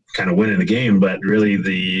run kind of winning the game, but really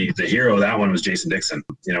the hero of that one was Jason Dixon.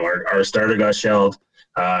 Our starter got shelled.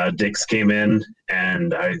 Dix came in,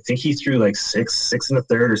 and I think he threw like 6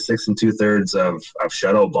 1/3 or 6 2/3 of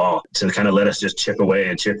shutout ball to kind of let us just chip away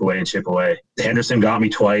and chip away and chip away. Henderson got me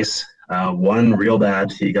twice. One real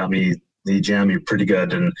bad. He jammed me pretty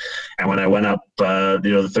good. And when I went up,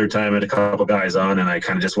 the third time, I had a couple guys on, and I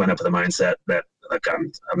kind of just went up with the mindset that Like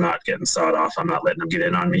I'm not getting sawed off. I'm not letting him get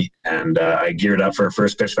in on me. And I geared up for a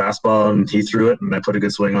first pitch fastball, and he threw it, and I put a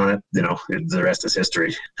good swing on it. The rest is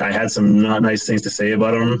history. I had some not nice things to say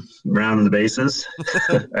about him around the bases.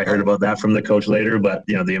 I heard about that from the coach later, but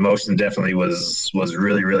the emotion definitely was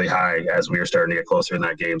really, really high as we were starting to get closer in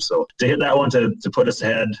that game. So to hit that one to put us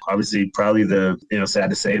ahead, obviously probably sad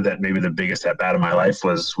to say that maybe the biggest at bat of my life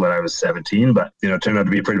was when I was 17, but it turned out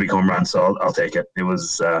to be a pretty big home run, so I'll take it. It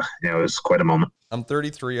was it was quite a moment. I'm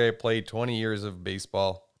 33. I played 20 years of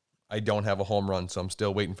baseball. I don't have a home run, so I'm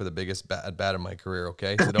still waiting for the biggest at bat of my career,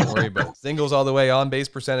 okay? So don't worry about it. Singles all the way, on base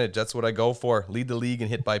percentage. That's what I go for. Lead the league and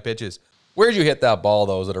hit by pitches. Where'd you hit that ball,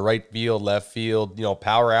 though? Was it a right field, left field,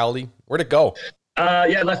 power alley? Where'd it go?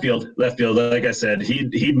 Yeah, left field. Like I said,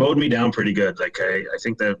 he mowed me down pretty good. Like I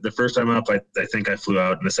think that the first time up, I think I flew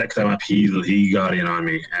out, and the second time up, he got in on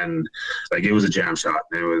me, and like it was a jam shot.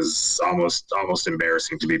 It was almost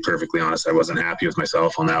embarrassing, to be perfectly honest. I wasn't happy with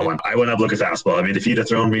myself on that one. I went up looking fastball. I mean, if he'd have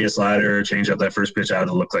thrown me a slider or changed up that first pitch, I would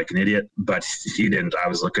have looked like an idiot. But he didn't. I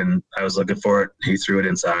was looking for it. He threw it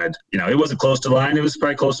inside. It wasn't close to the line. It was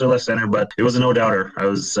probably close to left center, but it was a no doubter. I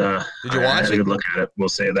was. Did you watch it? I had a good look at it. We'll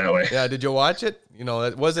say it that way. Yeah. Did you watch it?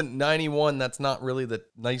 It wasn't 91. That's not really the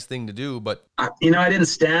nice thing to do, but I didn't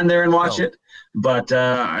stand there and watch it, but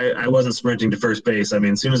I wasn't sprinting to first base. I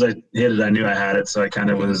mean, as soon as I hit it, I knew I had it. So I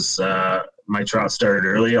kind of was, my trot started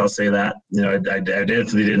early. I'll say that. I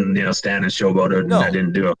definitely didn't, stand and showboat it. No. And I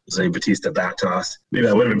didn't do a Batista back toss. Maybe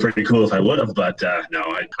that would have been pretty cool if I would have, but no,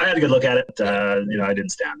 I had a good look at it. I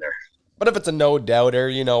didn't stand there. But if it's a no-doubter,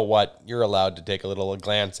 you know what? You're allowed to take a little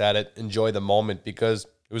glance at it, enjoy the moment, because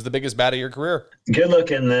it was the biggest bat of your career. Good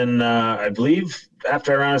look. And then I believe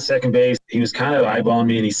after I ran at second base, he was kind of eyeballing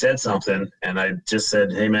me and he said something. And I just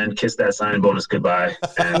said, hey, man, kiss that signing bonus goodbye.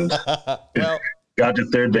 And got to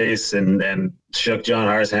third base and shook John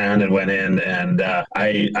Har's hand and went in. And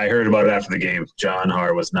I heard about it after the game. John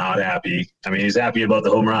Har was not happy. I mean, he's happy about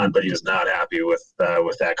the home run, but he was not happy with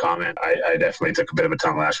that comment. I definitely took a bit of a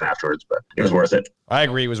tongue lashing afterwards, but it was worth it. I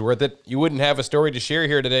agree. It was worth it. You wouldn't have a story to share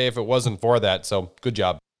here today if it wasn't for that. So good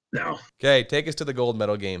job. No. Okay, take us to the gold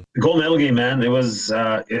medal game. The gold medal game, man. It was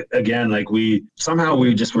again, like we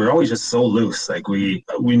were always just so loose. Like we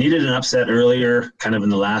needed an upset earlier, kind of in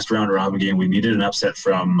the last round robin game. We needed an upset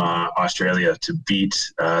from Australia to beat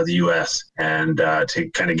the U.S. and to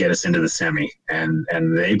kind of get us into the semi. And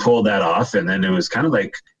they pulled that off. And then it was kind of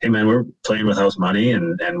like, hey man, we're playing with house money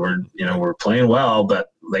and we're playing well, but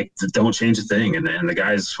like don't change a thing. And the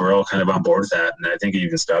guys were all kind of on board with that. And I think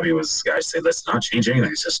even Stubby was guys say, let's not change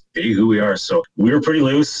anything. It's just be who we are. So we were pretty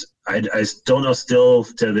loose. I don't know still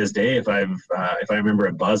to this day if I remember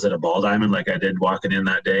a buzz at a ball diamond like I did walking in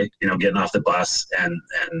that day, getting off the bus, and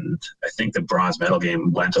I think the bronze medal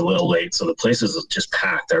game went a little late, so the place was just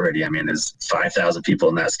packed already. I mean, there's 5,000 people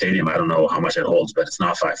in that stadium. I don't know how much it holds, but it's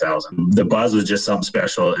not 5,000. The buzz was just something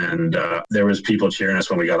special, and there was people cheering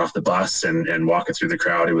us when we got off the bus and walking through the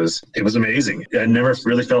crowd. It was amazing. I never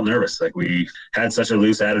really felt nervous. Like we had such a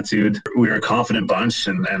loose attitude. We were a confident bunch,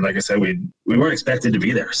 and like I said, we weren't expected to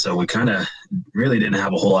be there, so we kind of really didn't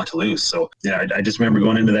have a whole lot to lose. So yeah, I just remember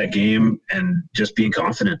going into that game and just being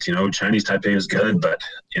confident. Chinese Taipei was good, but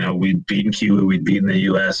we'd beaten Cuba, we'd beaten the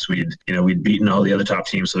U.S., we'd beaten all the other top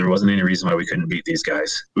teams, so there wasn't any reason why we couldn't beat these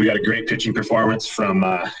guys. We got a great pitching performance from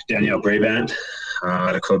Daniel Brabant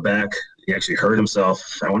out of Quebec. He actually hurt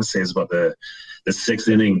himself. I want to say it was about the sixth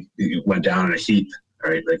inning. He went down in a heap.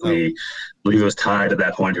 Right, like we believe it was tied at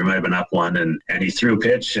that point. We might have been up one, and he threw a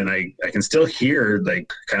pitch, and I can still hear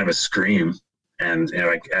like kind of a scream. And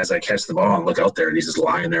as I catch the ball and look out there, and he's just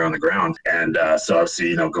lying there on the ground. And so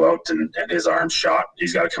obviously, go out and his arm's shot.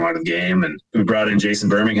 He's got to come out of the game. And we brought in Jason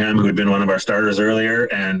Birmingham, who had been one of our starters earlier,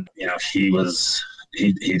 and he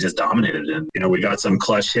just dominated. And we got some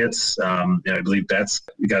clutch hits. I believe Betts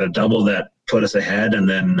got a double that put us ahead, and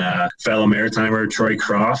then fellow Maritimer Troy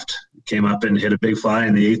Croft came up and hit a big fly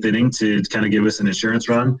in the eighth inning to kind of give us an insurance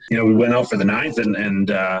run. We went out for the ninth, and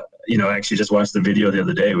I actually just watched the video the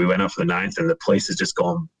other day. We went out for the ninth, and the place is just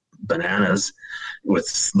going bananas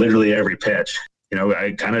with literally every pitch.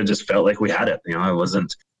 I kind of just felt like we had it.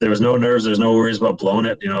 There was no nerves. There's no worries about blowing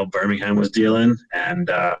it. Birmingham was dealing, and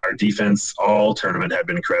our defense all tournament had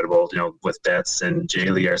been incredible, with Betts and Jay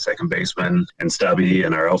Lee, our second baseman, and Stubby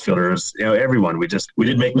and our outfielders, everyone. We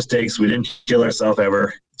didn't make mistakes. We didn't kill ourselves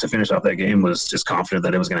ever. To finish off that game was just confident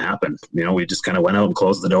that it was going to happen. We just kind of went out and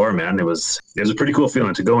closed the door, man. It was a pretty cool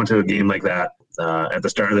feeling to go into a game like that At the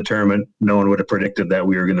start of the tournament, no one would have predicted that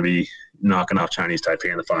we were going to be knocking off Chinese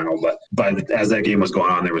Taipei in the final. But as that game was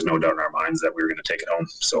going on, there was no doubt in our minds that we were going to take it home.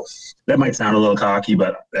 So that might sound a little cocky,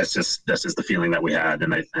 but that's just the feeling that we had,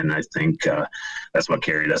 and I think that's what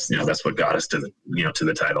carried us. That's what got us to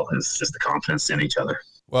the title, is just the confidence in each other.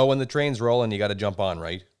 Well, when the train's rolling, you got to jump on,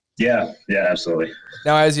 right? Yeah, absolutely.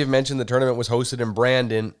 Now, as you've mentioned, the tournament was hosted in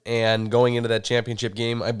Brandon, and going into that championship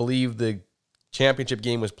game, I believe the championship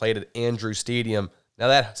game was played at Andrews Stadium. Now,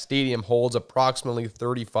 that stadium holds approximately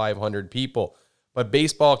 3,500 people, but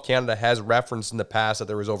Baseball Canada has referenced in the past that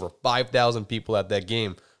there was over 5,000 people at that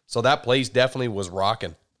game, so that place definitely was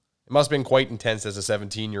rocking. It must have been quite intense as a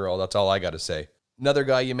 17-year-old, that's all I got to say. Another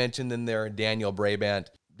guy you mentioned in there, Daniel Brabant.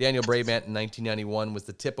 Daniel Brabant in 1991 was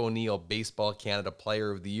the Tip O'Neill Baseball Canada Player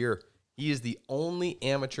of the Year. He is the only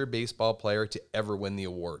amateur baseball player to ever win the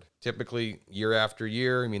award. Typically, year after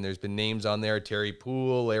year, there's been names on there: Terry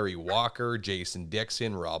Poole, Larry Walker, Jason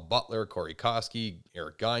Dixon, Rob Butler, Corey Koski,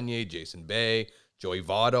 Eric Gagne, Jason Bay. Joey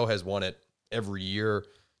Votto has won it every year.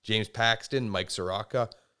 James Paxton, Mike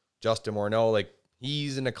Soraka, Justin Morneau.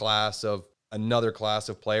 He's in another class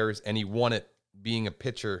of players, and he won it being a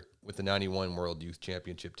pitcher with the 91 World Youth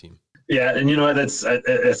Championship team. Yeah, and that's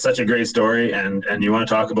such a great story, and you want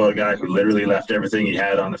to talk about a guy who literally left everything he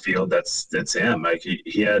had on the field. That's him.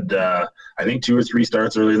 He had I think 2 or 3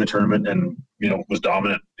 starts early in the tournament, and was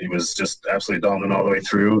dominant. He was just absolutely dominant all the way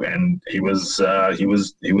through, and he was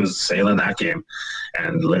sailing that game.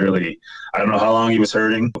 And literally, I don't know how long he was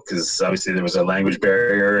hurting, because obviously there was a language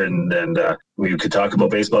barrier, and we could talk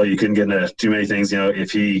about baseball. You couldn't get into too many things.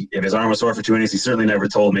 If his arm was sore for 2 innings, he certainly never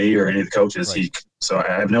told me or any of the coaches. Right. So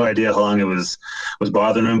I have no idea how long it was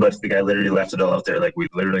bothering him, but the guy literally left it all out there. We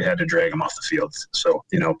literally had to drag him off the field. So,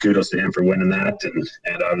 kudos to him for winning that.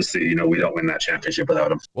 And obviously, we don't win that championship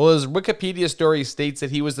without him. Well, his Wikipedia story states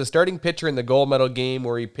that he was the starting pitcher in the gold medal game,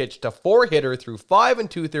 where he pitched a 4-hitter through 5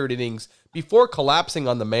 2/3 innings before collapsing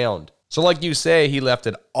on the mound. So like you say, he left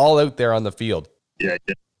it all out there on the field. Yeah.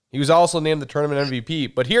 He was also named the tournament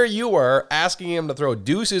MVP, but here you were asking him to throw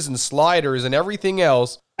deuces and sliders and everything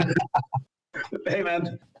else. Hey,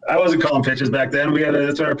 man, I wasn't calling pitches back then.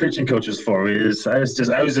 That's what our pitching coach was for. I was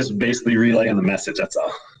just basically relaying the message. That's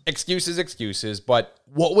all. Excuses. But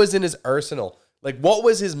what was in his arsenal? What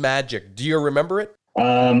was his magic? Do you remember it?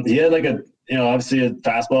 He had obviously a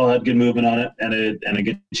fastball, had good movement on it, and a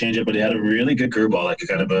good changeup, but he had a really good curveball,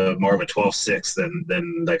 kind of more of a 12-6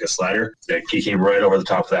 than a slider. He came right over the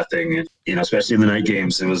top of that thing, and especially in the night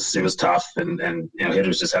games, it was tough, and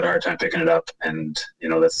hitters just had a hard time picking it up, and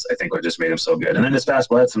that's, I think, what just made him so good. And then his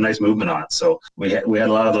fastball had some nice movement on it, so we had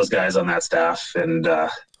a lot of those guys on that staff, and.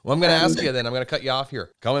 Well, I'm going to ask you then. I'm going to cut you off here.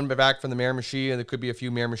 Coming back from the Miramichi, and there could be a few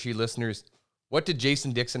Miramichi listeners. What did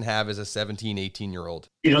Jason Dixon have as a 17, 18-year-old?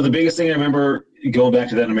 The biggest thing I remember going back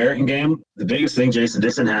to that American game, the biggest thing Jason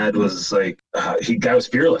Dixon had was guy was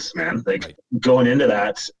fearless, man. Right. Going into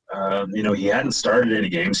that, he hadn't started any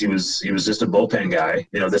games. He was just a bullpen guy.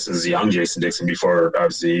 This is young Jason Dixon before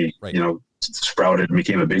obviously, right. Sprouted and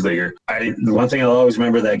became a big leaguer. The one thing I'll always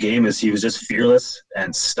remember that game is he was just fearless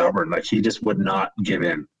and stubborn. He just would not give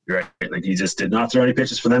in. Right. He just did not throw any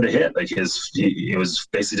pitches for them to hit. He was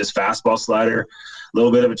basically just fastball, slider, a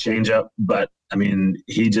little bit of a changeup. But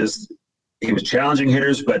he was challenging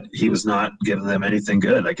hitters, but he was not giving them anything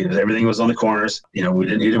good. Everything was on the corners. He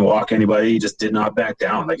didn't walk anybody. He just did not back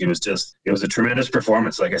down. It was a tremendous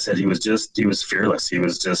performance. Like I said, he was fearless. He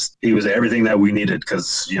was everything that we needed,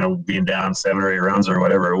 because, being down 7 or 8 rounds or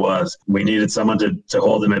whatever it was, we needed someone to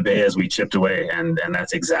hold him at bay as we chipped away. And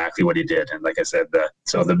that's exactly what he did. And like I said,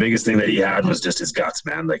 so the biggest thing that he had was just his guts,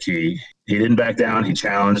 man. He didn't back down. He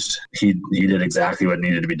challenged. He did exactly what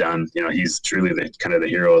needed to be done. He's truly the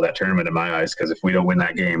hero of that tournament in my eyes, because if we don't win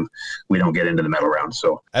that game, we don't get into the medal round.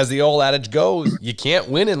 So, as the old adage goes, you can't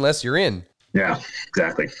win unless you're in. Yeah,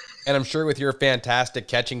 exactly. And I'm sure with your fantastic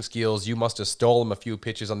catching skills, you must have stolen a few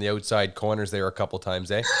pitches on the outside corners there a couple times,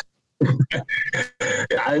 eh?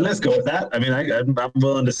 Let's go with that. I'm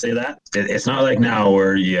willing to say that. It's not like now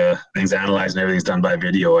where things analyzed and everything's done by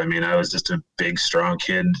video. I was just a big, strong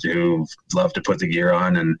kid who loved to put the gear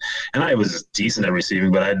on, and I was decent at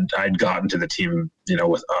receiving, but I'd gotten to the team,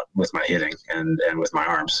 with my hitting and with my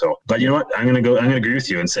arms. So, but you know what? I'm gonna agree with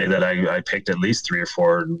you and say that I picked at least 3 or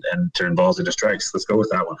 4 and turned balls into strikes. Let's go with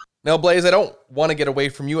that one. Now, Blaise, I don't want to get away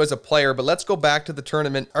from you as a player, but let's go back to the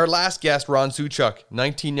tournament. Our last guest, Ron Suchuk,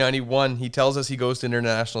 1991. He tells us he goes to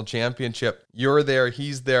international championship. You're there.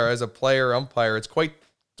 He's there as a player, umpire. It's quite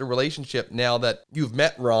the relationship now that you've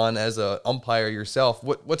met Ron as a umpire yourself.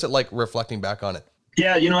 What's it like reflecting back on it?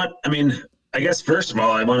 Yeah, you know what? I guess first of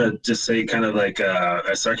all, I want to just say kind of like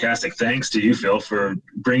a sarcastic thanks to you, Phil, for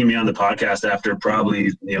bringing me on the podcast after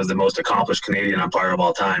probably the most accomplished Canadian umpire of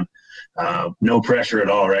all time. No pressure at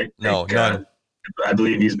all, right? No, none. I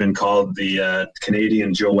believe he's been called the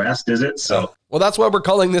Canadian Joe West, is it? So, well, that's why we're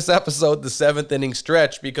calling this episode the 7th inning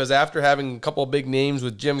stretch, because after having a couple of big names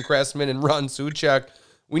with Jim Cressman and Ron Suchak,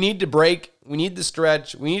 we need to break, we need to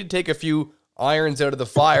stretch, we need to take a few irons out of the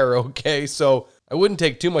fire, okay? So I wouldn't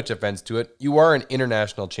take too much offense to it. You are an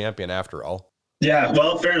international champion after all. Yeah,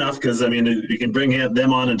 well, fair enough, because, I mean, you can bring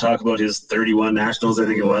them on and talk about his 31 nationals, I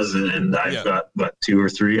think it was, and I've got, 2 or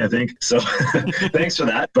 3, I think. So thanks for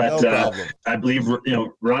that. But no I believe,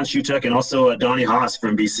 Ron Shutuk and also Donnie Haas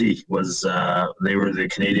from BC they were the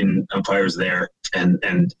Canadian umpires there. And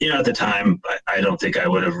at the time, I don't think I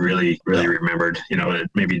would have really remembered,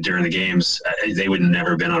 maybe during the games, they would have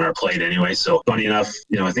never been on our plate anyway. So funny enough,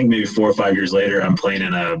 I think maybe 4 or 5 years later, I'm playing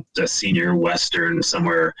in a senior Western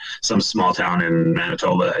somewhere, some small town in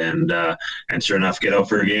Manitoba, and sure enough, get out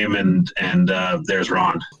for a game, and there's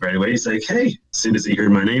Ron right away. He's like, hey, as soon as he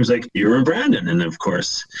heard my name, he's like, you were Brandon. And of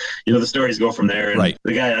course, the stories go from there. And right.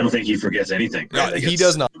 The guy, I don't think he forgets anything. Right? No, he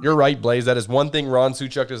does not. You're right, Blaise. That is one thing Ron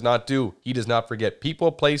Suchak does not do. He does not forget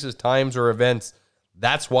people, places, times, or events.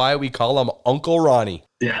 That's why we call him Uncle Ronnie.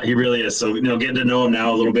 Yeah, he really is. So, getting to know him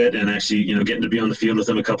now a little bit, and actually, getting to be on the field with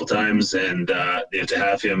him a couple times, and to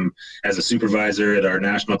have him as a supervisor at our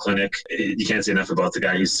national clinic, you can't say enough about the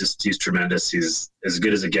guy. He's tremendous. He's as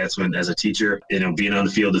good as it gets as a teacher. Being on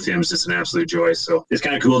the field with him is just an absolute joy. So it's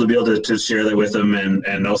kind of cool to be able to share that with him,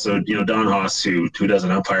 and also, Don Haas, who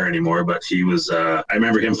doesn't umpire anymore, but he was. I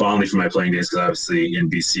remember him fondly from my playing days, because obviously in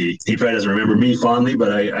BC, he probably doesn't remember me fondly,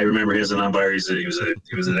 but I remember him as an umpire.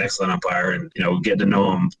 He was an excellent umpire, and getting to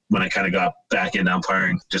know him when I kind of got back into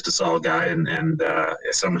umpiring, just a solid guy, and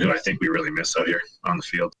someone who I think we really miss out here on the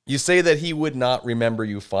field. You say that he would not remember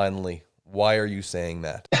you fondly. Why are you saying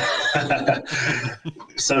that?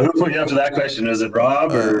 So who put you up to that question? Is it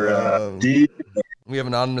Rob or Dee? We have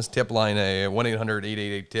an anonymous tip line, a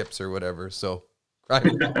 1-800-888-TIPS or whatever. So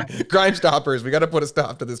crime stoppers. We got to put a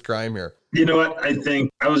stop to this crime here. You know what? I think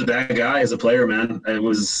I was a bad guy as a player, man.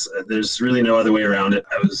 There's really no other way around it.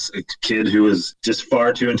 I was a kid who was just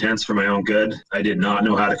far too intense for my own good. I did not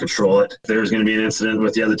know how to control it. If there was going to be an incident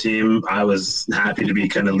with the other team, I was happy to be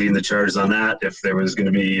kind of leading the charges on that. If there was going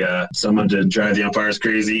to be someone to drive the umpires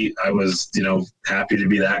crazy, I was, happy to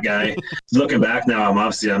be that guy. Looking back now,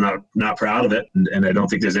 I'm not proud of it. And I don't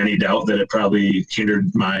think there's any doubt that it probably hindered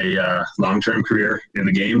my long-term career in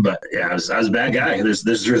the game. But yeah, I was a bad guy.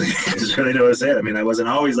 There's really no way to say it. I mean, I wasn't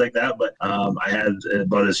always like that, but I had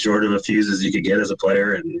about as short of a fuse as you could get as a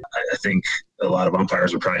player, and I think a lot of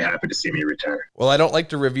umpires were probably happy to see me retire. Well, I don't like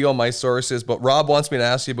to reveal my sources, but Rob wants me to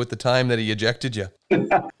ask you about the time that he ejected you.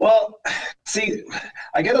 Well, see,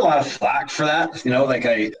 I get a lot of flack for that.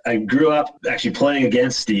 I grew up actually playing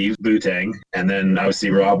against Steve Boutang, and then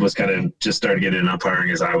obviously Rob was kind of just started getting into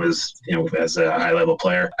umpiring as I was, as a high level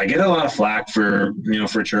player. I get a lot of flack for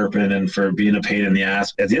chirping and for being a pain in the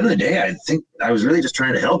ass. At the end of the day, I think I was really just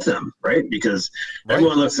trying to help them, right? Because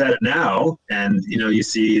everyone looks at it now, and you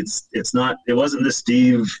see it wasn't the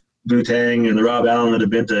Steve Boutang and the Rob Allen that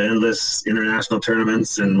have been to endless international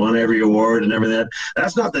tournaments and won every award and everything.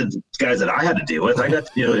 That's not the guys that I had to deal with. I got,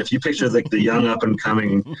 if you picture like the young up and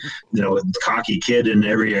coming, cocky kid in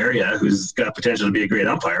every area who's got potential to be a great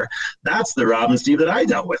umpire, that's the Rob and Steve that I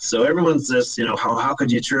dealt with. So everyone's just, how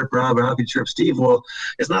could you chirp Rob or how could you chirp Steve? Well,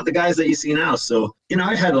 it's not the guys that you see now. So,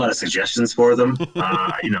 I had a lot of suggestions for them.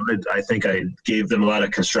 I think I gave them a lot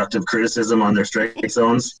of constructive criticism on their strike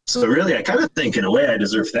zones. So really, I kind of think in a way I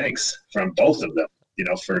deserve thanks from both of them,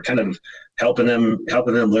 for kind of helping them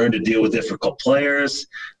learn to deal with difficult players,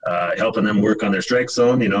 helping them work on their strike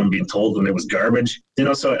zone, and being told when it was garbage,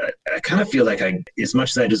 so I kind of feel like as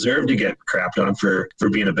much as I deserve to get crapped on for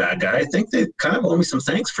being a bad guy, I think they kind of owe me some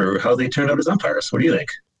thanks for how they turned out as umpires. What do you think?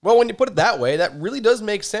 Well, when you put it that way, that really does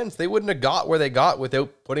make sense. They wouldn't have got where they got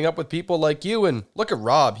without putting up with people like you. And look at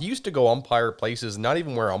Rob. He used to go umpire places, not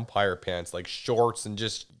even wear umpire pants, like shorts and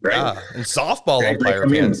just, and softball umpire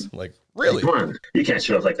pants. Like, really? Come on. You can't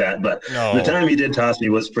show up like that. But no. The time he did toss me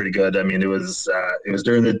was pretty good. I mean, it was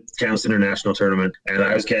during the Counts International Tournament, and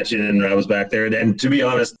I was catching and I was back there. And to be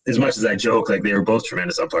honest, as much as I joke, like they were both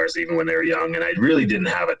tremendous umpires even when they were young, and I really didn't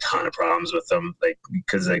have a ton of problems with them, like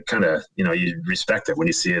because I kind of, you respect it when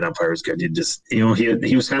you see an umpire is good. You just, he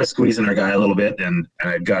was kind of squeezing our guy a little bit, and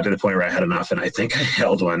I got to the point where I had enough, and I think I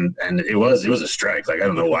held one, and it was a strike. Like I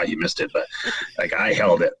don't know why he missed it, but like I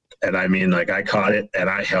held it. And I mean, like I caught it and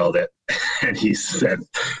I held it, and he said,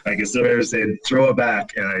 I can still remember saying, "Throw it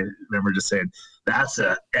back." And I remember just saying, that's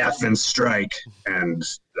a effing strike. And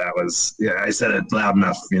that was, I said it loud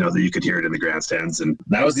enough, that you could hear it in the grandstands. And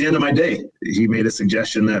that was the end of my day. He made a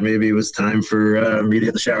suggestion that maybe it was time for me to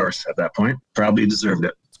hit the showers at that point. Probably deserved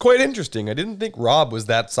it. It's quite interesting. I didn't think Rob was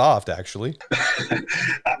that soft, actually.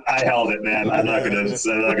 I held it, man. I'm not gonna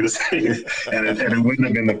say it. And it wouldn't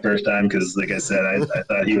have been the first time because, like I said, I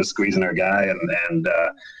thought he was squeezing our guy, and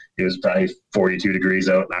it was probably 42 degrees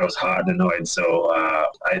out, and I was hot and annoyed. So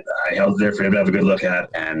I held it there for him to have a good look at,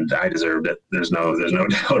 and I deserved it. There's no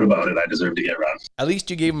doubt about it. I deserved to get run. At least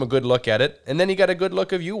you gave him a good look at it, and then he got a good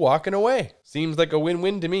look of you walking away. Seems like a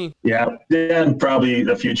win-win to me. Yeah, and probably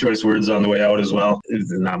a few choice words on the way out as well.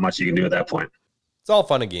 There's not much you can do at that point. It's all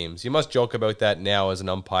fun and games. You must joke about that now as an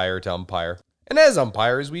umpire to umpire. And as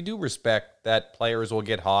umpires, we do respect that players will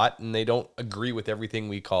get hot and they don't agree with everything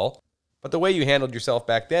we call. But the way you handled yourself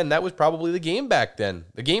back then, that was probably the game back then.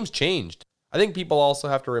 The game's changed. I think people also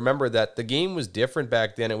have to remember that the game was different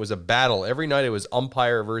back then. It was a battle. Every night it was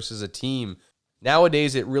umpire versus a team.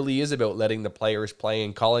 Nowadays, it really is about letting the players play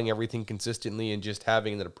and calling everything consistently and just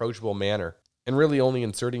having an approachable manner. And really only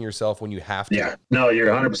inserting yourself when you have to. Yeah, no,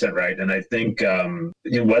 you're 100% right. And I think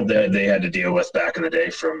what they had to deal with back in the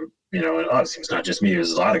day from, and obviously it's not just me, it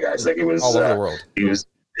was a lot of guys. Like it was all over the world.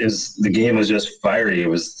 The game was just fiery. It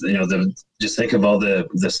was, just think of all the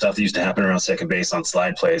stuff that used to happen around second base on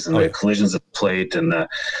slide plays and the collisions of the plate and the,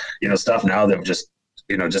 stuff now that just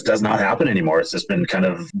does not happen anymore. It's just been kind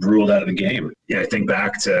of ruled out of the game. Yeah, I think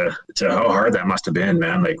back to how hard that must have been,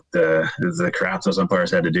 man. Like the crap those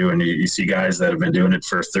umpires had to do, and you see guys that have been doing it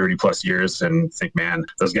for 30 plus years, and think, man,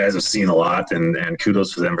 those guys have seen a lot, and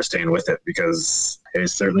kudos for them for staying with it because it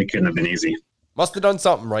certainly couldn't have been easy. Must have done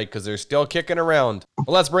something right because they're still kicking around.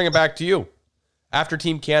 Well, let's bring it back to you. After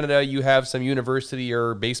Team Canada, you have some university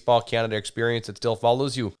or Baseball Canada experience that still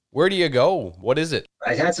follows you. Where do you go? What is it?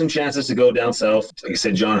 I had some chances to go down south. Like I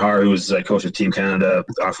said, John Harr, who was coach of Team Canada,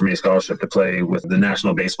 offered me a scholarship to play with the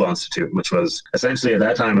National Baseball Institute, which was essentially at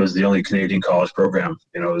that time, it was the only Canadian college program.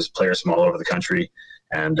 It was players from all over the country.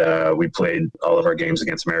 And we played all of our games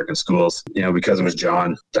against American schools. Because it was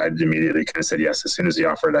John, I immediately kind of said yes. As soon as he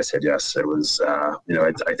offered, I said yes. It was,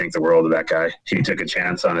 I think the world of that guy. He took a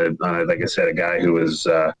chance on like I said, a guy who was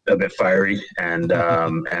a bit fiery, and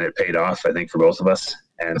it paid off, I think, for both of us.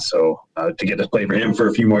 And so to get to play for him for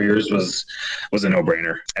a few more years was a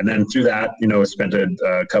no-brainer. And then through that, spent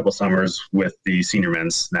a couple summers with the senior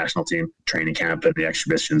men's national team training camp and the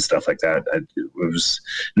exhibition, stuff like that. It was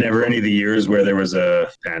never any of the years where there was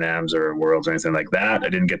a Pan Ams or Worlds or anything like that. I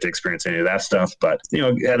didn't get to experience any of that stuff, but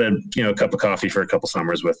had a cup of coffee for a couple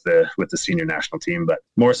summers with the senior national team, but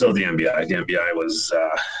more so the NBI. The NBI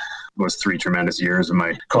was 3 tremendous years of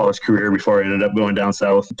my college career before I ended up going down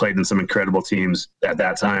south. Played in some incredible teams. At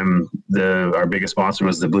that time, our biggest sponsor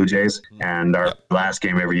was the Blue Jays, and our last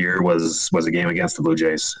game every year was a game against the Blue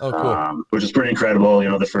Jays, which is pretty incredible.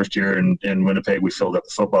 The first year in Winnipeg, we filled up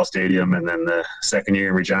the football stadium, and then the second year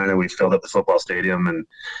in Regina, we filled up the football stadium,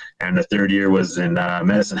 and the third year was in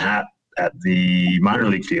Medicine Hat at the minor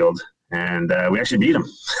league field, and we actually beat them.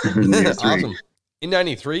 Awesome. In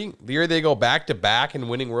 93, the year they go back-to-back and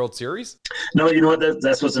winning World Series? No, you know what?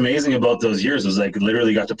 That's what's amazing about those years was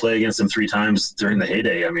literally got to play against them 3 times during the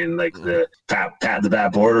heyday. I mean, the Pat the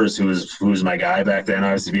Bat Borders, who was my guy back then,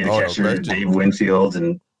 obviously being a catcher, Dave Winfield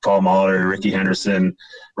and Paul Mahler, Ricky Henderson,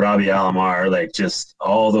 Robbie Alomar, just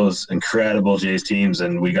all those incredible Jays teams,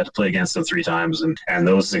 and we got to play against them 3 times, and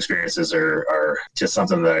those experiences are just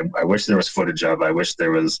something that I wish there was footage of. I wish there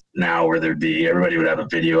was now where everybody would have a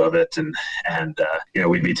video of it, and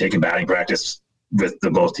we'd be taking batting practice with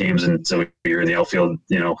both teams, and so you're in the outfield,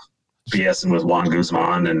 BSing with Juan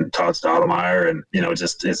Guzman and Todd Stottlemyre, and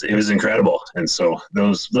it was incredible. And so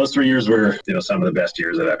those 3 years were some of the best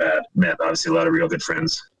years that I've had. Met obviously a lot of real good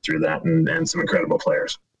friends through that, and some incredible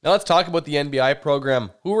players. Now let's talk about the NBI program.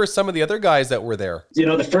 Who were some of the other guys that were there?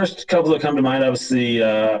 The first couple that come to mind, obviously,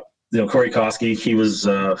 Corey Koski, he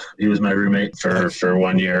was my roommate for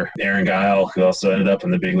 1 year. Aaron Guile, who also ended up in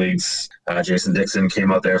the big leagues. Jason Dixon came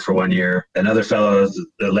out there for 1 year. Another fellow,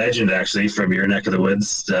 the legend actually from your neck of the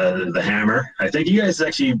woods, the Hammer. I think you guys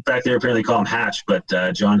actually back there apparently call him Hatch, but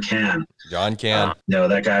John Can. John Can.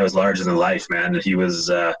 That guy was larger than life, man. He was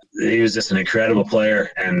just an incredible player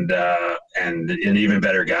and an even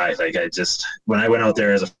better guy. When I went out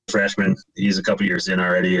there as a freshman, he's a couple years in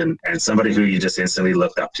already, and somebody who you just instantly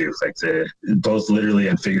looked up to, both literally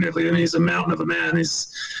and figuratively. I mean, he's a mountain of a man.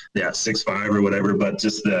 He's 6'5" or whatever, but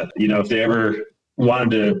just if they ever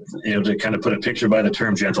wanted to kind of put a picture by the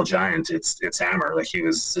term gentle giant, it's Hammer. He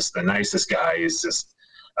was just the nicest guy. He's just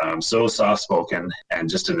so soft-spoken and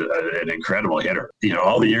just an incredible hitter.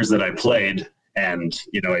 All the years that I played, And,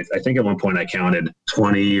 I think at one point I counted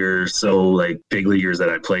 20 or so like big leaguers that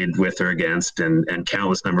I played with or against, and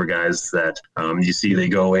countless number of guys that you see they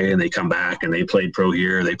go away and they come back and they played pro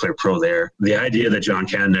here, they play pro there. The idea that John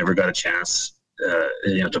Cann never got a chance,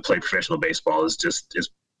 to play professional baseball is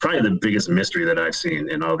probably the biggest mystery that I've seen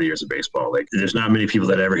in all the years of baseball. Like, there's not many people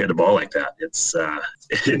that ever hit a ball like that. It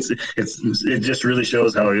just really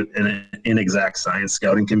shows how an inexact science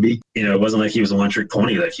scouting can be. It wasn't like he was a one-trick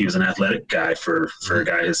pony. Like, he was an athletic guy for a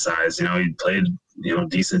guy his size. He played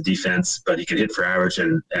decent defense, but he could hit for average,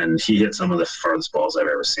 and he hit some of the farthest balls I've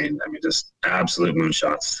ever seen. I mean, just absolute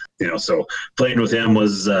moonshots. So playing with him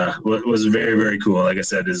was very, very cool. Like I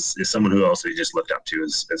said, is someone who also you just looked up to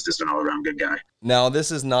as just an all-around good guy. Now,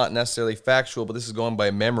 this is not necessarily factual, but this is going by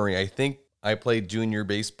memory. I think I played junior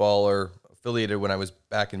baseball or affiliated when I was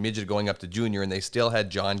back in midget going up to junior, and they still had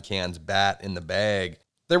John Cann's bat in the bag.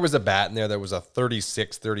 There was a bat in there that was a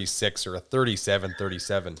 36-36 or a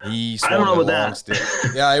 37-37. He swung I don't know a about long that. stick.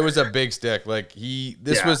 Yeah, it was a big stick. Like,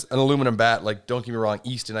 this was an aluminum bat. Like, don't get me wrong,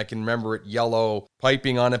 Easton, I can remember it, yellow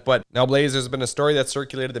piping on it. But now, Blaise, there's been a story that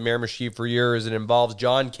circulated the Miramichi for years. It involves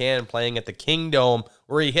John Cann playing at the Kingdome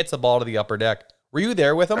where he hits a ball to the upper deck. Were you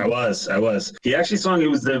there with him? I was. He actually swung. It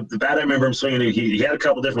was the bat I remember him swinging. He had a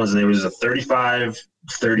couple different ones, and there was a 35-32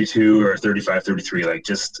 or 35-33, like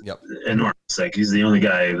just enormous. Like, he's the only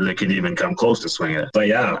guy that could even come close to swinging it. But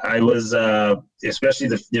yeah, I was, especially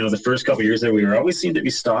the first couple of years there, we were always seemed to be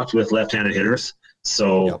stocked with left-handed hitters.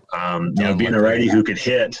 So, being a righty who could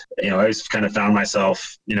hit, I always kind of found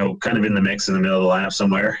myself, kind of in the mix in the middle of the lineup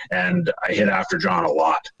somewhere, and I hit after John a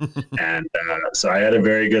lot. And so I had a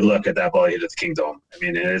very good look at that ball he hit at the Kingdome. I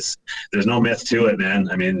mean, there's no myth to it, man.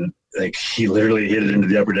 I mean, like, he literally hit it into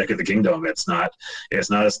the upper deck of the Kingdome. It's not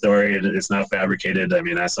a story. It's not fabricated. I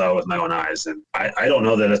mean, I saw it with my own eyes, and I don't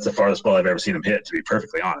know that that's the farthest ball I've ever seen him hit, to be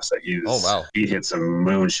perfectly honest. Like, he hit some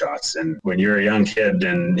moon shots, and when you're a young kid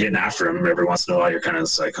and hitting after him every once in a while, you're kind of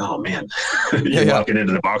just like, oh man, you're walking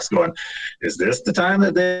into the box going, is this the time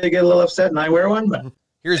that they get a little upset and I wear one? But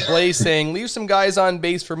here's Blaise saying, leave some guys on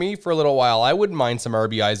base for me for a little while. I wouldn't mind some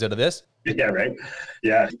RBIs out of this. Yeah, right.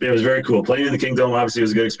 Yeah, it was very cool. Playing in the Kingdome obviously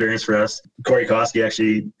was a good experience for us. Corey Koski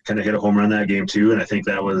actually kind of hit a home run that game too, and I think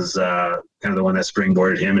that was kind of the one that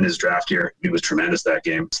springboarded him in his draft year. He was tremendous that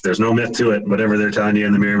game. There's no myth to it. Whatever they're telling you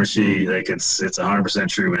in the Miramichi, like, it's 100%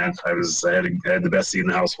 true, man. I had the best seat in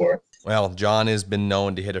the house for it. Well, John has been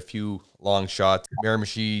known to hit a few long shots.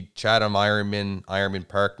 Miramichi, Chatham, Ironman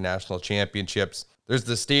Park, national championships. There's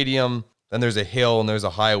the stadium, then there's a hill, and there's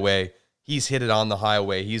a highway. He's hit it on the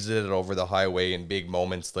highway. He's hit it over the highway in big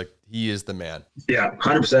moments. Like, he is the man. Yeah,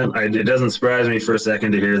 100%. It doesn't surprise me for a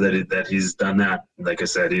second to hear that he's done that. Like I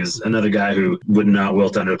said, he's another guy who would not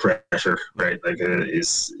wilt under pressure, right? Like,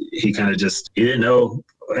 he kind of he didn't know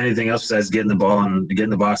anything else besides getting the ball and get in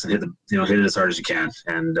the box and hit it as hard as you can.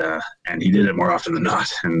 And he did it more often than not.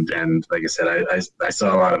 And like I said, I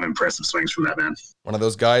saw a lot of impressive swings from that man. One of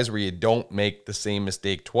those guys where you don't make the same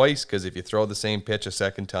mistake twice, because if you throw the same pitch a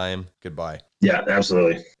second time, goodbye. Yeah,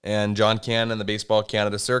 absolutely. And John Cann on the Baseball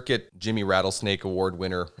Canada circuit, Jimmy Rattlesnake Award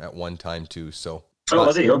winner at one time too. So. Oh,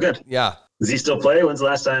 was he? Oh, good. Yeah. Does he still play? When's the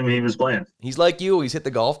last time he was playing? He's like you. He's hit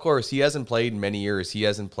the golf course. He hasn't played in many years. He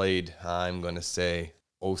hasn't played, I'm going to say,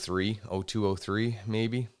 02,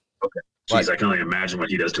 maybe. Okay. Jeez, I can only imagine what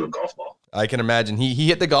he does to a golf ball. I can imagine. He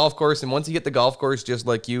hit the golf course, and once he hit the golf course, just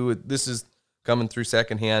like you, this is coming through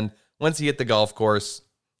secondhand. Once he hit the golf course,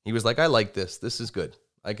 he was like, I like this. This is good.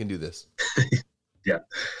 I can do this. Yeah,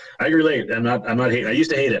 I can relate. I'm not hating. I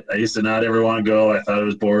used to hate it. I used to not ever want to go. I thought it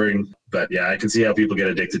was boring. But yeah, I can see how people get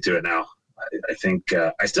addicted to it now. I think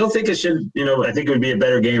I still think it should. I think it would be a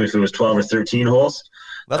better game if it was 12 or 13 holes.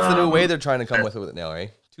 That's the new way they're trying to come with it now, eh?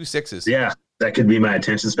 2 6s. Yeah, that could be my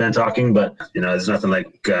attention span talking, but there's nothing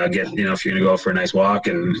like if you're gonna go for a nice walk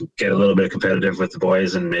and get a little bit competitive with the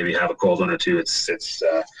boys and maybe have a cold one or two. It's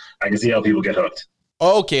I can see how people get hooked.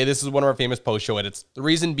 Okay, this is one of our famous post-show edits. The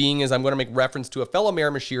reason being is I'm going to make reference to a fellow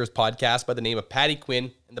Miramichiers podcast by the name of Patty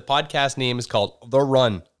Quinn, and the podcast name is called The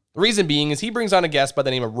Run. The reason being is he brings on a guest by the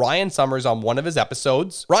name of Ryan Summers on one of his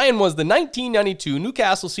episodes. Ryan was the 1992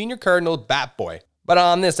 Newcastle Senior Cardinal bat boy. But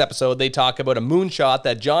on this episode, they talk about a moonshot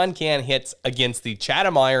that John Cann hits against the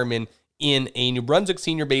Chatham Ironman in a New Brunswick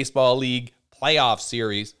Senior Baseball League playoff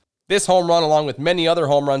series. This home run, along with many other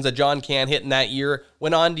home runs that John Cann hit in that year,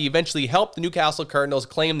 went on to eventually help the Newcastle Cardinals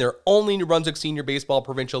claim their only New Brunswick Senior Baseball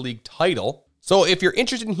Provincial League title. So if you're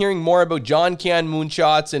interested in hearing more about John Cann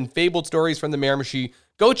moonshots and fabled stories from the Miramichi,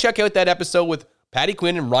 go check out that episode with Patty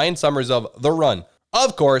Quinn and Ryan Summers of The Run.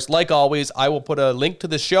 Of course, like always, I will put a link to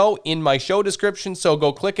the show in my show description, so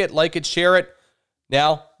go click it, like it, share it.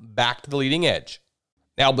 Now, back to the leading edge.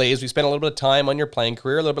 Now, Blaise, we spent a little bit of time on your playing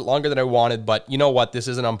career, a little bit longer than I wanted, but you know what? This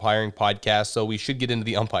is an umpiring podcast, so we should get into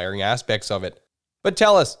the umpiring aspects of it. But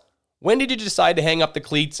tell us, when did you decide to hang up the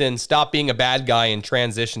cleats and stop being a bad guy and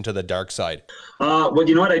transition to the dark side? Well,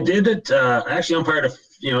 you know what? I did it. I actually umpired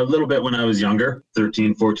a little bit when I was younger,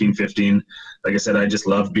 13, 14, 15. Like I said, I just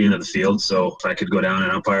loved being at the field. So if I could go down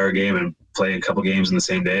and umpire a game and play a couple games in the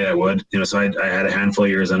same day, I would. So I had a handful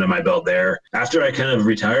of years under my belt there. After I kind of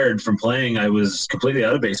retired from playing, I was completely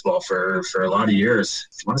out of baseball for a lot of years.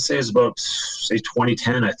 I want to say it was about,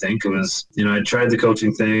 2010, I think. It was, I tried the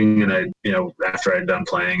coaching thing, and after I'd done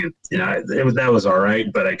playing, and, that was all right.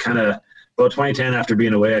 But I kind of, about 2010, after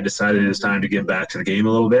being away, I decided it was time to give back to the game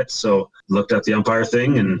a little bit. So looked at the umpire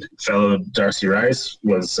thing, and fellow Darcy Rice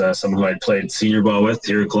was someone who I'd played senior ball with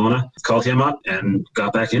here in Kelowna. Called him up and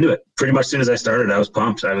got back into it. Pretty much as soon as I started, I was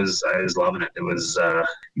pumped. I was loving it. It was,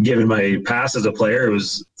 given my past as a player, it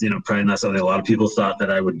was, probably not something a lot of people thought that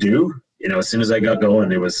I would do. As soon as I got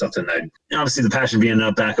going, it was something that, obviously the passion being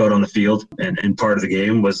back out on the field and part of the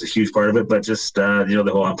game was a huge part of it, but just, the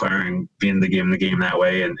whole umpiring, being the game that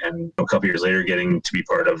way, and a couple years later getting to be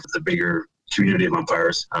part of the bigger community of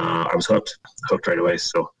umpires, I was hooked right away.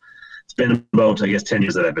 So it's been about, I guess, 10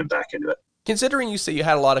 years that I've been back into it. Considering you say you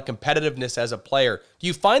had a lot of competitiveness as a player, do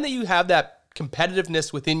you find that you have that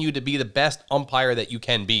competitiveness within you to be the best umpire that you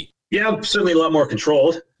can be? Yeah, certainly a lot more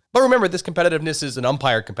controlled. But remember, this competitiveness is an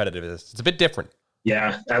umpire competitiveness. It's a bit different.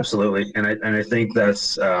 Yeah, absolutely. And I think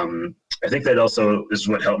that's, I think that also is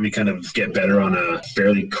what helped me kind of get better on a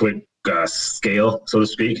fairly quick scale, so to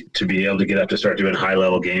speak, to be able to get up to start doing high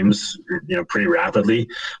level games, pretty rapidly.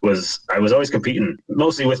 I was always competing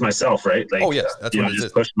mostly with myself, right? Like, oh yes, that's what it just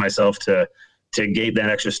is. Pushed myself to gate that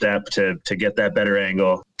extra step, to get that better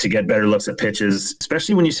angle, to get better looks at pitches,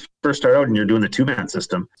 especially when you first start out and you're doing the 2-man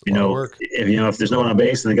system. If there's no one on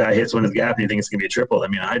base and the guy hits one of the gap and you think it's going to be a triple,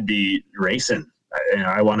 I'd be racing.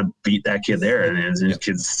 I want to beat that kid there. And his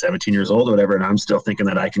kid's 17 years old or whatever, and I'm still thinking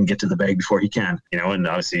that I can get to the bag before he can, and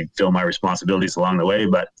obviously fill my responsibilities along the way.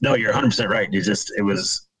 But no, you're 100% right.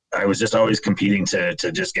 I was just always competing to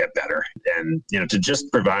just get better and, to just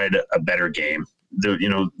provide a better game.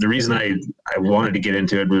 The reason I wanted to get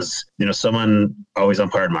into it was, someone always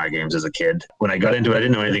umpired my games as a kid. When I got into it, I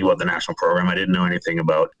didn't know anything about the national program. I didn't know anything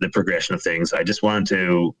about the progression of things. I just wanted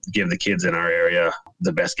to give the kids in our area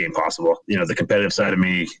the best game possible. The competitive side of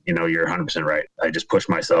me, you're 100% right. I just push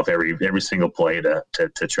myself every single play to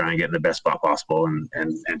try and get in the best spot possible and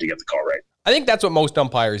to get the call right. I think that's what most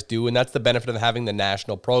umpires do, and that's the benefit of having the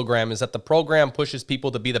national program, is that the program pushes people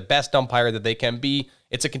to be the best umpire that they can be.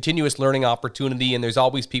 It's a continuous learning opportunity, and there's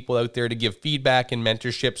always people out there to give feedback and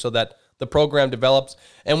mentorship so that the program develops,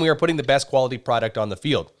 and we are putting the best quality product on the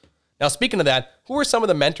field. Now, speaking of that, who are some of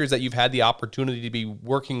the mentors that you've had the opportunity to be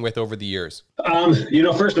working with over the years?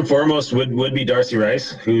 First and foremost would be Darcy Rice,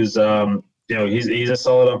 who's he's a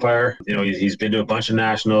solid umpire. He's been to a bunch of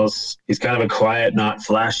nationals. He's kind of a quiet, not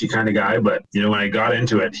flashy kind of guy. But, when I got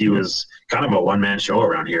into it, he was kind of a one-man show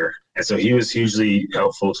around here. And so he was hugely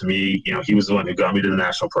helpful to me. He was the one who got me to the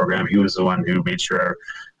national program. He was the one who made sure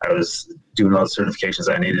I was doing all the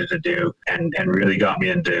certifications I needed to do and really got me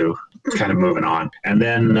into kind of moving on. And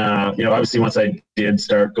then, obviously once I did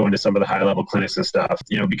start going to some of the high-level clinics and stuff,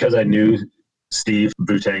 because I knew Steve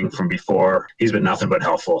Bouteng from before, he's been nothing but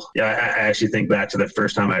helpful. Yeah, I actually think back to the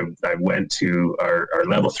first time I went to our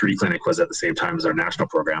level 3 clinic was at the same time as our national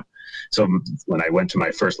program. So when I went to my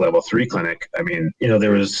first level 3 clinic,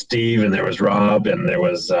 there was Steve and there was Rob and there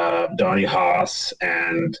was Donnie Haas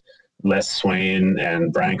and Les Swain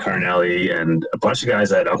and Brian Carnelli and a bunch of guys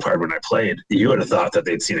that umpired when I played. You would have thought that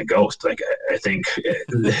they'd seen a ghost. Like, I think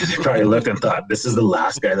they probably looked and thought, this is the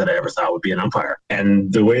last guy that I ever thought would be an umpire.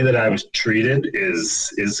 And the way that I was treated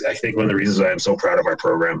is I think one of the reasons why I'm so proud of our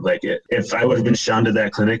program. Like, if I would have been shunned at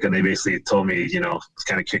that clinic and they basically told me,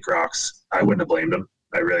 kind of kick rocks, I wouldn't have blamed them.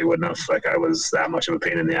 I really wouldn't have. Like, I was that much of a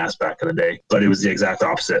pain in the ass back in the day. But it was the exact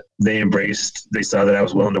opposite. They saw that I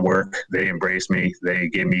was willing to work. They embraced me. They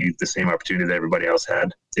gave me the same opportunity that everybody else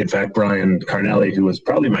had. In fact, Brian Carnelli, who was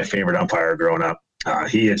probably my favorite umpire growing up,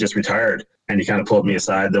 he had just retired. And he kind of pulled me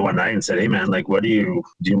aside the one night and said, "Hey man, like, what do you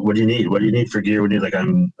need? What do you need for gear? Like,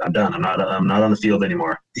 I'm done. I'm not on the field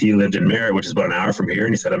anymore." He lived in Merritt, which is about an hour from here.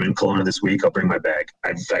 And he said, "I'm in Kelowna this week. I'll bring my bag."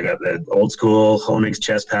 I got the old school Holmig's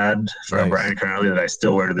chest pad from Brian Carnelli that I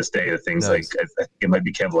still wear to this day. The things like, I think it might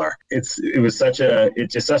be Kevlar. It's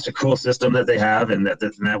just such a cool system that they have, and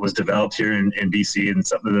that was developed here in BC, and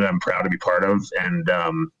something that I'm proud to be part of. And,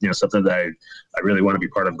 something that I really want to be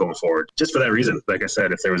part of going forward. Just for that reason, like I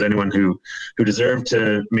said, if there was anyone who deserved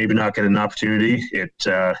to maybe not get an opportunity, it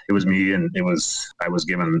was me, and I was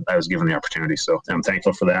given the opportunity. So I'm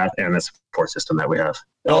thankful for that and the support system that we have.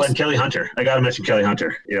 Oh, and Kelly Hunter. I got to mention Kelly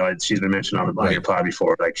Hunter. She's been mentioned on your pod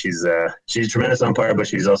before. Like she's a tremendous umpire, but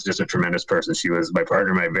she's also just a tremendous person. She was my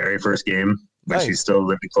partner my very first game when she still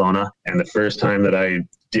lived in Kelowna, and the first time that I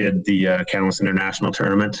did the Kamloops International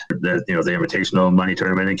Tournament, the Invitational Money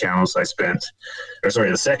Tournament in Kamloops,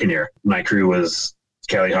 the second year, my crew was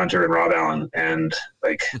Kelly Hunter and Rob Allen, and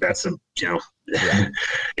like that's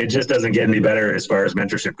it just doesn't get any better as far as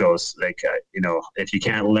mentorship goes. Like if you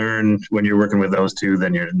can't learn when you're working with those two,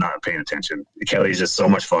 then you're not paying attention. Kelly's just so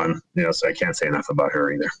much fun, so I can't say enough about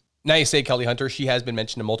her either. Now you say Kelly Hunter, she has been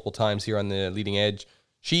mentioned multiple times here on the Leading Edge.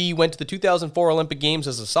 She went to the 2004 Olympic Games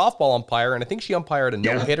as a softball umpire, and I think she umpired a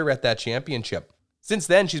no-hitter at that championship. Since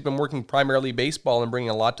then, she's been working primarily baseball and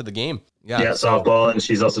bringing a lot to the game. Yeah, softball, and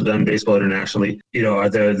she's also done baseball internationally.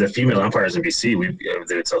 The female umpires in BC,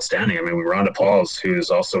 it's outstanding. I mean, Rhonda Pauls,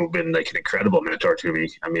 who's also been like an incredible mentor to me.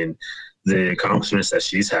 I mean, the accomplishments that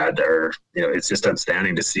she's had are, it's just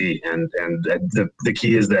outstanding to see. And the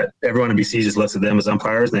key is that everyone in BC just looks at them as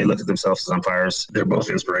umpires, and they look at themselves as umpires. They're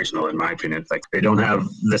both inspirational, in my opinion. Like they don't have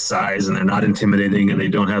the size, and they're not intimidating, and they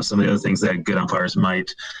don't have some of the other things that good umpires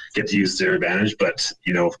might get to use to their advantage. But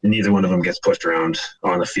neither one of them gets pushed around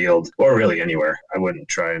on the field or really anywhere. I wouldn't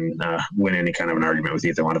try and win any kind of an argument with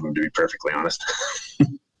either one of them, to be perfectly honest.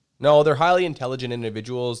 No, they're highly intelligent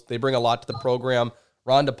individuals. They bring a lot to the program.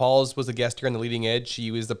 Rhonda Pauls was a guest here on the Leading Edge. She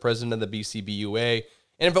was the president of the BCBUA.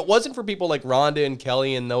 And if it wasn't for people like Rhonda and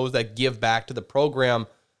Kelly and those that give back to the program,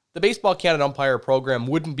 the Baseball Canada Umpire program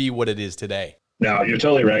wouldn't be what it is today. No, you're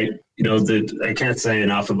totally right. I can't say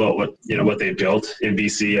enough about what they built in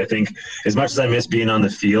BC. I think as much as I miss being on the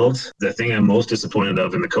field, the thing I'm most disappointed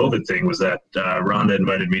of in the COVID thing was that Rhonda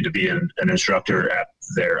invited me to be an instructor at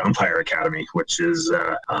their umpire academy, which is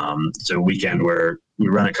it's a weekend where we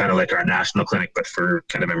run it kind of like our national clinic, but for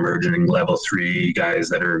kind of emerging level 3 guys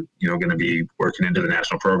that are, going to be working into the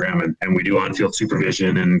national program. And we do on-field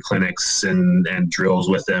supervision and clinics and drills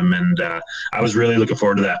with them. And I was really looking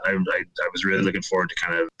forward to that. I was really looking forward to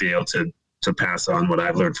kind of be able to pass on what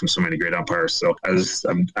I've learned from so many great umpires. So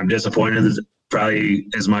I'm disappointed probably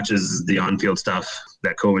as much as the on-field stuff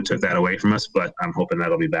that COVID took that away from us, but I'm hoping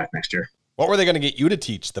that'll be back next year. What were they going to get you to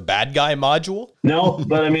teach? The bad guy module? No,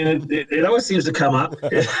 but I mean, it always seems to come up.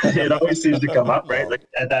 It always seems to come up, right? Like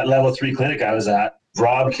at that level 3 clinic I was at,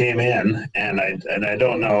 Rob came in, and I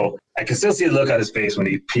don't know. I can still see the look on his face when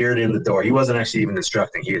he peered in the door. He wasn't actually even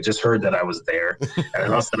instructing. He had just heard that I was there. And then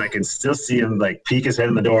all of a sudden I can still see him like peek his head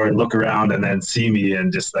in the door and look around and then see me,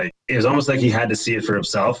 and just like, it was almost like he had to see it for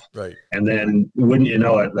himself. Right. And then wouldn't you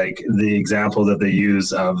know it, like the example that they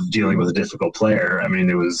use of dealing with a difficult player, I mean,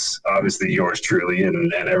 it was obviously yours truly,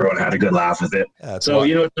 and everyone had a good laugh with it. So,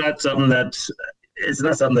 it's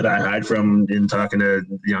not something that I hide from in talking to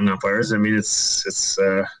young umpires. I mean, it's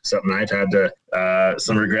something I've had to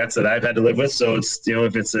some regrets that I've had to live with. So it's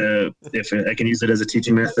if I can use it as a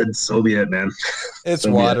teaching method, so be it, man. It's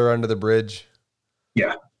so water under the bridge.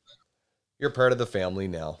 Yeah, you're part of the family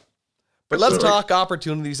now. But let's talk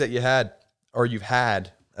opportunities that you've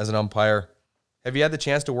had as an umpire. Have you had the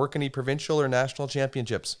chance to work any provincial or national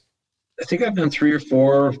championships? I think I've done 3 or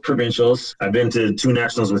 4 provincials. I've been to 2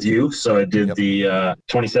 nationals with you. So I did the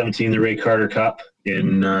 2017, the Ray Carter Cup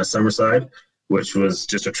in Summerside, which was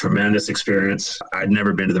just a tremendous experience. I'd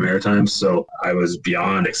never been to the Maritimes, so I was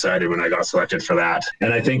beyond excited when I got selected for that.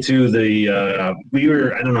 And I think too, I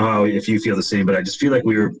don't know if you feel the same, but I just feel like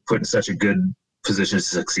we were put in such a good position to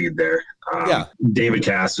succeed there. David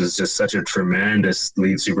Cass was just such a tremendous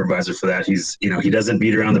lead supervisor for that. He's, he doesn't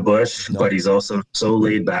beat around the bush, but he's also so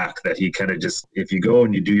laid back that he kind of just, if you go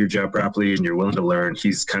and you do your job properly and you're willing to learn,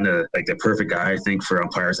 he's kind of like the perfect guy, I think, for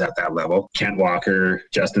umpires at that level. Kent Walker,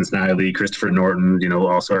 Justin Sniley, Christopher Norton,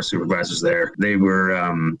 also our supervisors there. They were,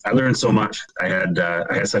 I learned so much. I had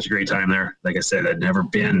such a great time there. Like I said, I'd never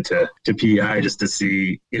been to PEI just to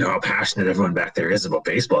see, how passionate everyone back there is about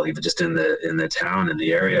baseball, even just in the town and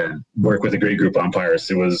the area, and work with a great group of umpires.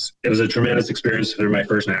 It was a tremendous experience for my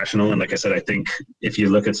first national. And like I said, I think if you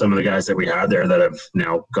look at some of the guys that we had there that have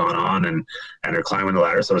now gone on and are climbing the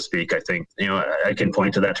ladder, so to speak, I think, I can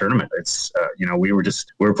point to that tournament. It's, we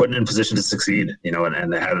were put in position to succeed,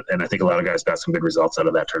 and I think a lot of guys got some good results out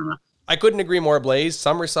of that tournament. I couldn't agree more, Blaise.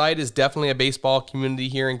 Summerside is definitely a baseball community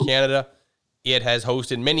here in Canada. It has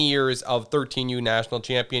hosted many years of 13U national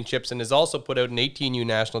championships and has also put out an 18U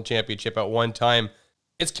national championship at one time.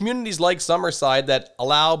 It's communities like Summerside that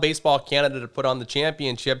allow Baseball Canada to put on the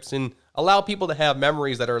championships and allow people to have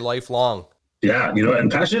memories that are lifelong. Yeah,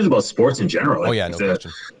 and passionate about sports in general. Oh yeah, no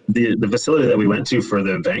question. The facility that we went to for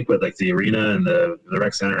the banquet, like the arena and the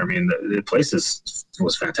rec center, I mean, the place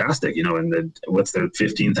was fantastic, and what's there,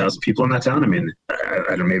 15,000 people in that town? I mean, I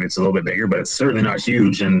don't know, maybe it's a little bit bigger, but it's certainly not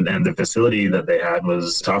huge. And the facility that they had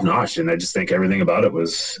was top notch. And I just think everything about it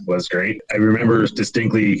was great. I remember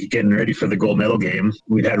distinctly getting ready for the gold medal game.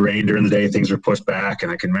 We'd had rain during the day, things were pushed back.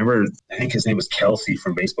 And I can remember, I think his name was Kelsey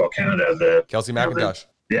from Baseball Canada. Kelsey McIntosh.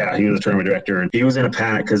 Yeah, he was a tournament director, and he was in a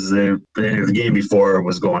panic because the game before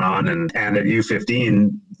was going on, and at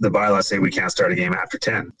U15, the bylaws say we can't start a game after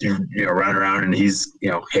 10. Run around, and he's,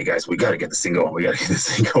 hey guys, we got to get this thing going. We got to get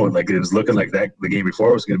this thing going. Like, it was looking like that the game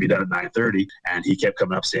before was going to be done at 9:30, and he kept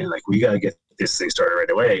coming up saying, like, we got to get this thing started right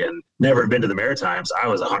away. And never been to the Maritimes. I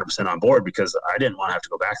was 100% on board because I didn't want to have to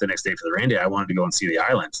go back the next day for the rain day. I wanted to go and see the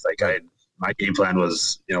islands. Like, my game plan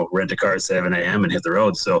was, rent a car at 7 a.m. and hit the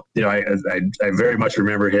road. So, I very much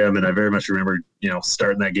remember him, and I very much remember,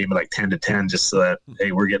 starting that game at like 10-10, just so that,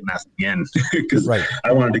 hey, we're getting that in. Because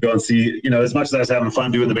I wanted to go and see, as much as I was having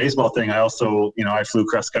fun doing the baseball thing, I also, I flew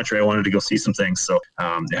cross country. I wanted to go see some things. So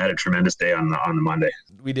I had a tremendous day on the Monday.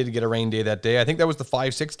 We did get a rain day that day. I think that was the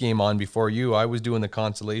 5-6 game on before you. I was doing the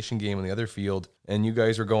consolation game on the other field, and you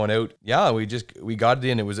guys were going out. Yeah, we got it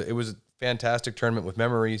in. It was a fantastic tournament with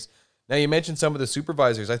memories. Now, you mentioned some of the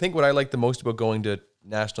supervisors. I think what I like the most about going to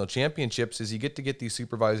national championships is you get to get these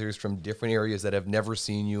supervisors from different areas that have never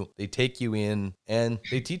seen you. They take you in and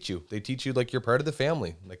they teach you. They teach you like you're part of the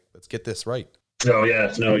family. Like, let's get this right. Oh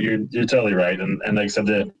yeah, no, you're totally right. And like I said,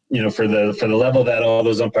 for the level that all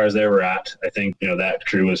those umpires there were at, I think, that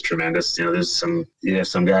crew was tremendous. There's some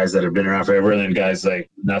guys that have been around forever, and then guys like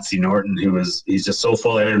Nazi Norton, he's just so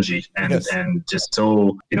full of energy and just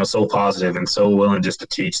so, so positive and so willing just to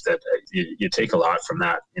teach that you take a lot from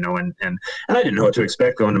that, and I didn't know what to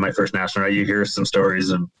expect going to my first national. Right? You hear some stories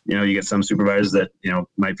of, you get some supervisors that,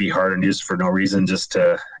 might be hard and just for no reason, just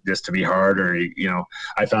to be hard, or,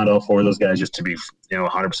 I found all four of those guys just to be,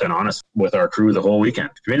 100% honest with our crew the whole weekend.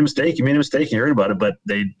 If you made a mistake, you heard about it, but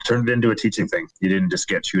they turned it into a teaching thing. You didn't just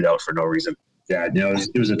get chewed out for no reason. Yeah,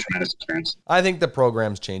 it was a tremendous experience. I think the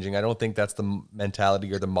program's changing. I don't think that's the mentality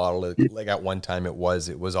or the model. Like at one time it was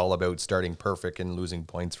all about starting perfect and losing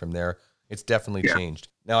points from there. It's definitely changed.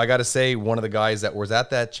 Now, I got to say, one of the guys that was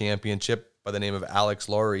at that championship by the name of Alex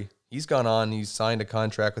Laurie, he's gone on, he's signed a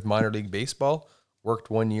contract with minor league baseball, worked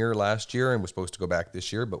 1 year last year and was supposed to go back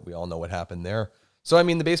this year, but we all know what happened there. So, I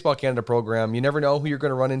mean, the Baseball Canada program, you never know who you're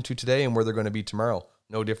going to run into today and where they're going to be tomorrow.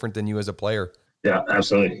 No different than you as a player. Yeah,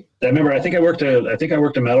 absolutely. I remember, I think I worked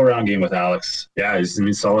a medal round game with Alex. Yeah, he's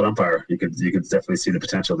a solid umpire. You could definitely see the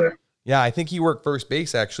potential there. Yeah, I think he worked first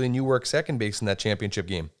base, actually, and you worked second base in that championship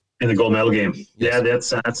game. In the gold medal game.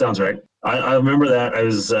 Yes. Yeah, that sounds right. I remember that. I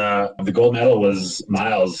was the gold medal was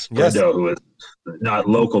Miles Brito, who was not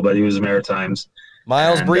local, but he was Maritimes.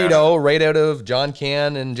 Miles Brito, right out of John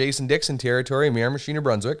Can and Jason Dixon territory, Miramichi, New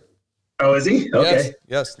Brunswick. Oh, is he? Okay.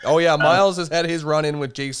 Yes. Oh, yeah. Miles has had his run in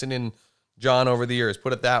with Jason and John over the years.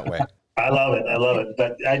 Put it that way. I love it.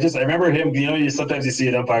 But I remember him. Sometimes you see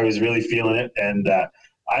an umpire who's really feeling it, and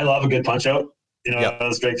I love a good punch out.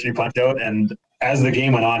 A straight through punch out. And as the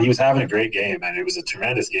game went on, he was having a great game, and it was a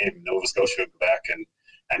tremendous game. Nova Scotia, Quebec, and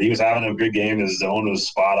he was having a good game. His zone was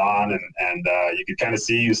spot on, and you could kind of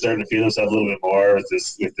see he was starting to feel himself a little bit more with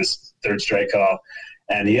this third strike call.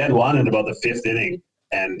 And he had one in about the fifth inning,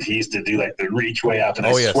 and he used to do like the reach way up. And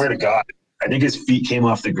I swear to God, I think his feet came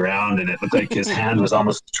off the ground, and it looked like his hand was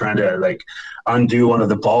almost trying to like undo one of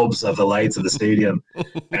the bulbs of the lights of the stadium.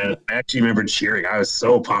 And I actually remember cheering. I was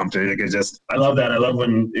so pumped. I love that. I love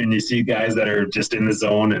when you see guys that are just in the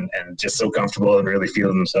zone and just so comfortable and really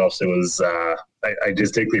feeling themselves. It was, I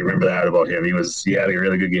distinctly remember that about him. He had a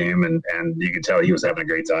really good game, and you could tell he was having a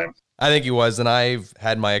great time. I think he was, and I've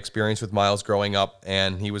had my experience with Miles growing up,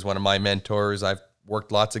 and he was one of my mentors. I've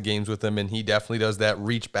worked lots of games with him, and he definitely does that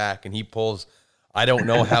reach back, and he pulls. I don't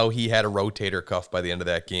know how he had a rotator cuff by the end of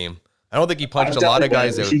that game. I don't think he punched a lot of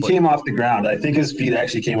guys out. He came off the ground. I think his feet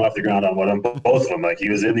actually came off the ground on both of them. Like, he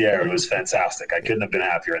was in the air. It was fantastic. I couldn't have been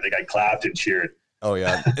happier. I think I clapped and cheered. Oh,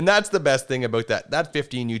 yeah. And that's the best thing about that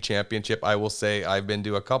 15U championship. I will say I've been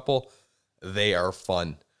to a couple. They are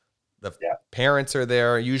fun. The parents are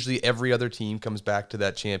there. Usually every other team comes back to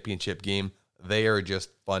that championship game. They are just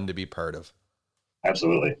fun to be part of.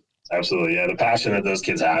 Absolutely. Yeah. The passion that those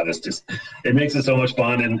kids have is just, it makes it so much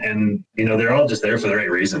fun. And they're all just there for the right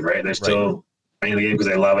reason, right? They're still playing the game because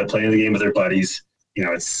they love it, playing the game with their buddies. it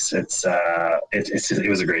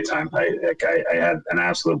was a great time. I had an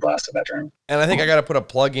absolute blast at that tournament. And I think I got to put a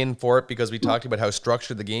plug in for it because we talked about how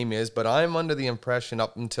structured the game is, but I'm under the impression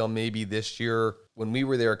up until maybe this year when we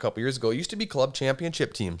were there a couple years ago, it used to be club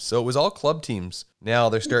championship teams. So it was all club teams. Now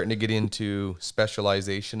they're starting to get into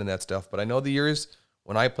specialization and that stuff. But I know the years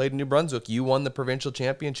when I played in New Brunswick, you won the provincial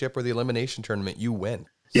championship or the elimination tournament. You win.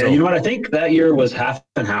 Yeah, you know what? I think that year was half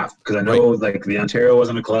and half because I know like the Ontario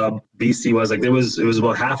wasn't a club, BC was like it was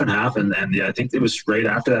about half and half, and yeah, I think it was right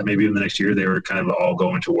after that. Maybe even the next year they were kind of all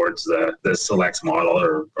going towards the selects model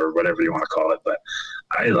or whatever you want to call it. But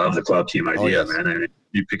I love the club team idea, man. And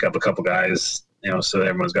you pick up a couple guys, so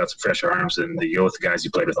everyone's got some fresh arms, and you go with the guys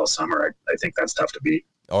you played with all summer. I think that's tough to beat.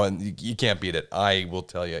 Oh, and you can't beat it. I will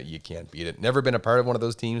tell you, you can't beat it. Never been a part of one of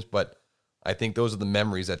those teams, but I think those are the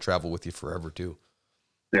memories that travel with you forever too.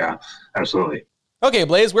 Yeah, absolutely. Okay,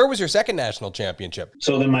 Blaise, where was your second national championship?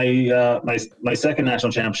 So then my second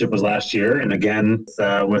national championship was last year, and again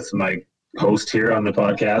with my host here on the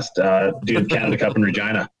podcast, doing Canada Cup in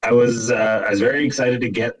Regina. I was very excited to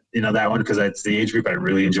get that one because it's the age group I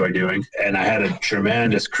really enjoy doing, and I had a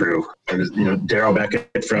tremendous crew. It was Daryl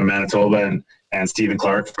Beckett from Manitoba and Stephen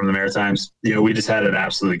Clark from the Maritimes. We just had an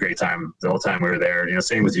absolutely great time the whole time we were there.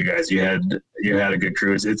 Same with you guys. You had a good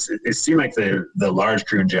crew. It seemed like the large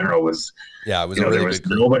crew in general was. Yeah, it was. There was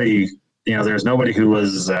nobody. There was nobody who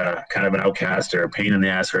was kind of an outcast or a pain in the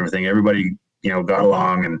ass for everything. Everybody got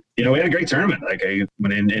along, and we had a great tournament. Like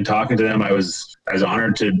when in talking to them, I was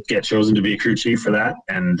honored to get chosen to be a crew chief for that,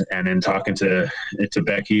 and in talking to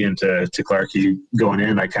Becky and to Clarky going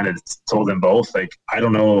in, I kind of told them both, like, I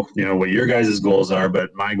don't know what your guys' goals are, but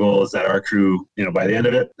my goal is that our crew, by the end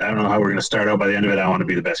of it, I don't know how we're going to start out. By the end of it, I want to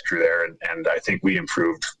be the best crew there, and I think we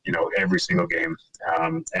improved every single game,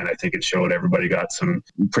 and I think it showed. Everybody got some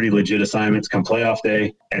pretty legit assignments come playoff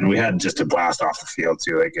day, and we had just a blast off the field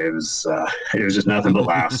too. Like it was just nothing but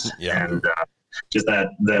laughs. Yeah. And just that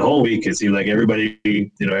whole week, it seemed like everybody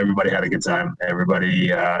had a good time. Everybody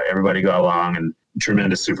got along, and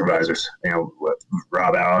tremendous supervisors.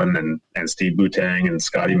 Rob Allen and Steve Boutang and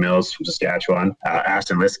Scotty Mills from Saskatchewan.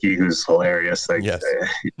 Ashton Liskey, who's hilarious. Like, yes.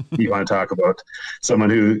 You want to talk about someone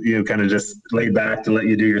who kind of just laid back to let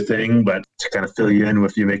you do your thing, but to kind of fill you in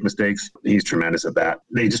if you make mistakes. He's tremendous at that.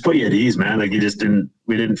 They just put you at ease, man. Like we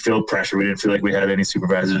didn't feel pressure. We didn't feel like we had any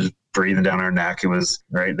supervisors breathing down our neck. It was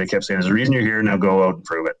right. They kept saying, "There's a reason you're here. Now go out and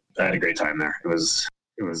prove it." I had a great time there. It was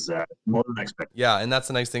more than expected. Yeah, and that's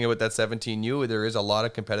the nice thing about that 17U. There is a lot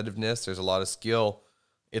of competitiveness. There's a lot of skill.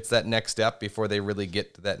 It's that next step before they really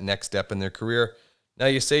get to that next step in their career. Now,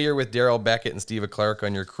 you say you're with Daryl Beckett and Steve Clark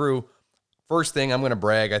on your crew. First thing, I'm going to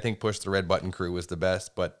brag. I think Push the Red Button crew was the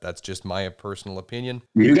best, but that's just my personal opinion.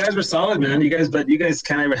 You guys were solid, man. You guys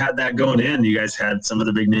kind of had that going in. You guys had some of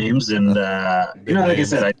the big names, and like I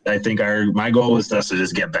said, I think my goal was us to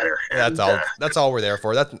just get better. That's all. That's all we're there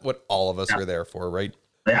for. That's what all of us are there for, right?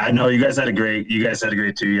 Yeah, I know you guys had a great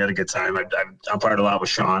too. You had a good time. I'm part of a lot with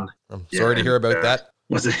Sean. I'm sorry to hear about that.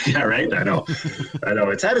 Was it? Yeah, right. I know.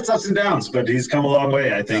 It's had its ups and downs, but he's come a long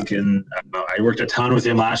way, I think. Yeah. And I worked a ton with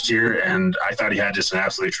him last year, and I thought he had just an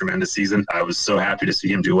absolutely tremendous season. I was so happy to see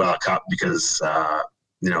him do well at Cup because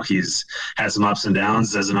he's had some ups and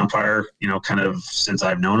downs as an umpire, kind of since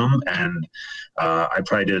I've known him. And I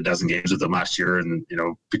probably did a dozen games with him last year, and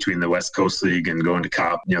between the West Coast League and going to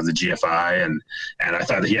Cup, the GFI, and I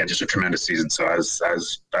thought that he had just a tremendous season. So I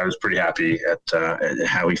was pretty happy at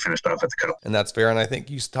how he finished off at the Cup. And that's fair. And I think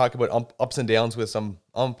you talk about ups and downs with some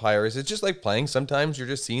umpires. It's just like playing. Sometimes you're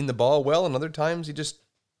just seeing the ball well, and other times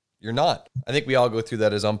you're not. I think we all go through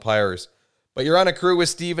that as umpires. But you're on a crew with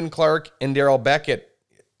Stephen Clark and Daryl Beckett.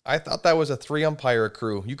 I thought that was a 3-umpire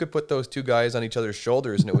crew. You could put those two guys on each other's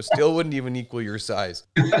shoulders, and it still wouldn't even equal your size.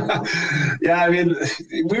 Yeah, I mean,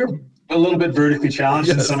 we're a little bit vertically challenged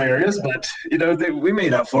in some areas, but we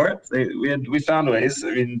made up for it. We found ways. I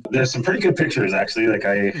mean, there's some pretty good pictures actually. Like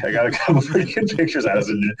I got a couple pretty good pictures out of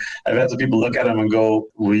it. I've had some people look at them and go,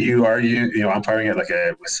 "Are you umpiring it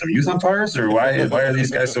with some youth umpires, or why are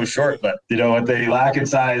these guys so short?" But what they lack in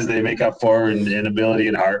size, they make up for in ability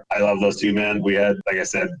and heart. I love those two, man. We had, like I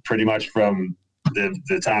said, pretty much from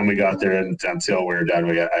the time we got there and until we were done,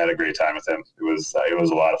 I had a great time with him. It was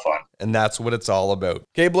a lot of fun. And that's what it's all about.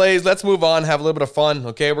 Okay, Blaise, let's move on, have a little bit of fun.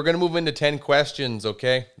 Okay, we're going to move into 10 questions,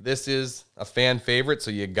 okay? This is a fan favorite,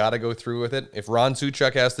 so you got to go through with it. If Ron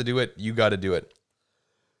Suchuk has to do it, you got to do it.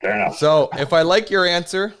 Fair enough. So if I like your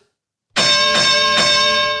answer,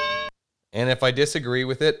 and if I disagree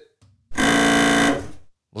with it,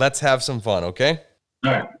 let's have some fun, okay?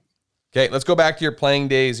 All right. Okay, let's go back to your playing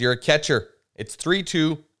days. You're a catcher. It's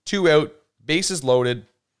 3-2, 2 out, bases loaded,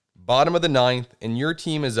 bottom of the ninth, and your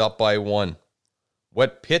team is up by 1.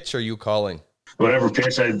 What pitch are you calling? Whatever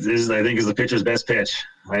pitch I think is the pitcher's best pitch.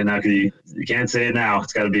 Right now, you can't say it now.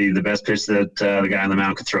 It's got to be the best pitch that the guy on the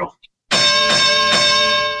mound could throw.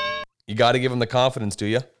 You got to give him the confidence, do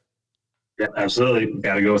you? Yeah, absolutely.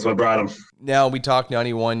 Got to go with what brought him. Now, we talked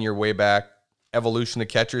 91, you're way back, evolution of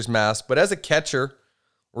catcher's mask. But as a catcher,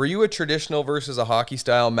 were you a traditional versus a hockey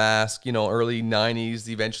style mask? You know, early 90s,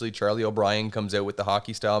 eventually Charlie O'Brien comes out with the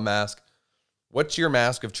hockey style mask. What's your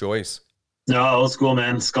mask of choice? No, old school,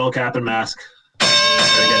 man. Skull cap and mask.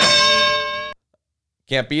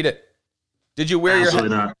 Can't beat it. Did you wear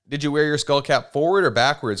Absolutely your skull cap forward or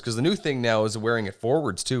backwards? Because the new thing now is wearing it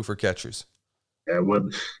forwards too for catchers. Yeah,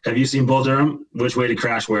 have you seen Bull Durham? Which way did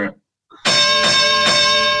Crash wear it?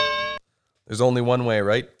 There's only one way,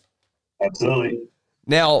 right? Absolutely.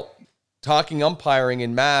 Now, talking umpiring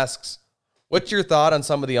in masks, what's your thought on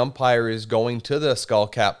some of the umpires going to the skull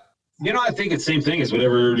cap? I think it's the same thing as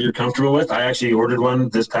whatever you're comfortable with. I actually ordered one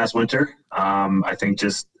this past winter. I think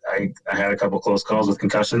I had a couple close calls with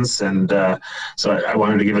concussions, and so I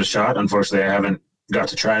wanted to give it a shot. Unfortunately, I haven't got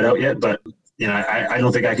to try it out yet, but I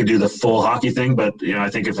don't think I could do the full hockey thing, but I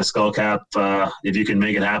think if a skull cap, if you can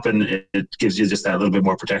make it happen, it gives you just that little bit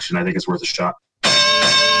more protection. I think it's worth a shot.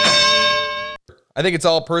 I think it's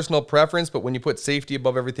all personal preference, but when you put safety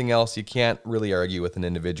above everything else, you can't really argue with an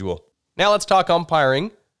individual. Now let's talk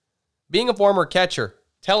umpiring. Being a former catcher,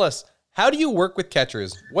 tell us, how do you work with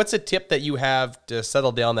catchers? What's a tip that you have to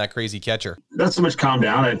settle down that crazy catcher? Not so much calm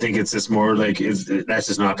down. I think it's just more like that's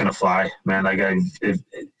just not going to fly, man. Like if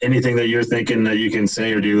anything that you're thinking that you can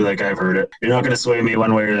say or do, like I've heard it. You're not going to sway me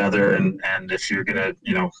one way or the other. And if you're going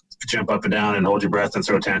to, jump up and down and hold your breath and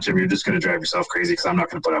throw a tantrum, you're just going to drive yourself crazy because I'm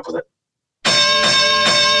not going to put up with it.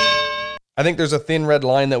 I think there's a thin red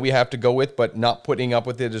line that we have to go with, but not putting up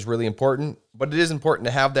with it is really important. But it is important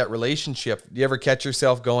to have that relationship. Do you ever catch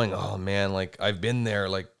yourself going, oh man, like I've been there.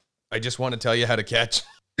 Like I just want to tell you how to catch.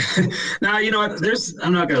 Now, I'm not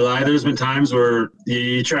going to lie. There's been times where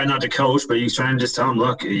you try not to coach, but you try and just tell them,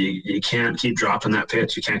 look, you can't keep dropping that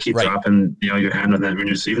pitch. You can't keep dropping, your hand on that when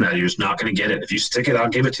you're receiving that. You're just not going to get it. If you stick it, I'll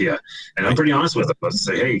give it to you. And I'm pretty honest with them. I'll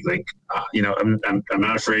say, hey, like, I'm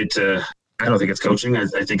not afraid to. I don't think it's coaching. I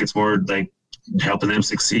think it's more like helping them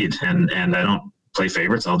succeed. And I don't play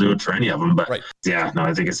favorites. I'll do it for any of them. But yeah, no,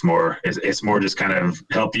 I think it's more just kind of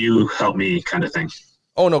help you, help me kind of thing.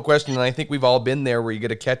 Oh, no question. And I think we've all been there where you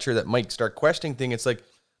get a catcher that might start questioning things. It's like,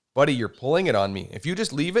 buddy, you're pulling it on me. If you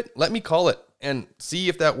just leave it, let me call it and see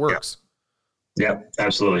if that works. Yeah,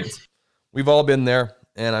 absolutely. We've all been there,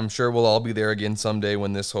 and I'm sure we'll all be there again someday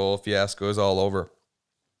when this whole fiasco is all over.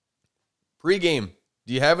 Pre-game.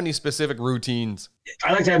 Do you have any specific routines?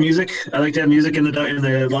 I like to have music. I like to have music in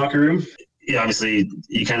the locker room. Yeah, obviously,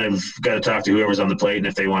 you kind of got to talk to whoever's on the plate, and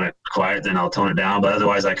if they want it quiet, then I'll tone it down. But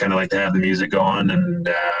otherwise, I kind of like to have the music going and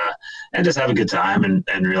just have a good time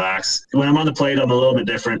and relax. When I'm on the plate, I'm a little bit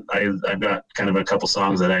different. I've got kind of a couple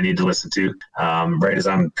songs that I need to listen to right as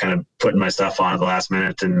I'm kind of putting my stuff on at the last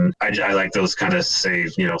minute. And I like those kind of, say,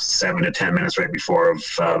 7 to 10 minutes right before of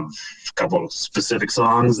a couple of specific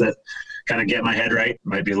songs that kind of get my head right.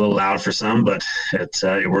 Might be a little loud for some, but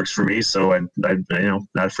it works for me. So I'm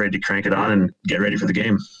not afraid to crank it on and get ready for the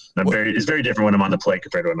game. It's very different when I'm on the plate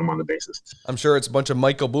compared to when I'm on the bases. I'm sure it's a bunch of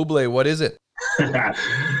Michael Bublé. What is it?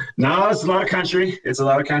 No, it's a lot of country.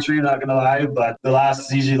 I'm not gonna lie. But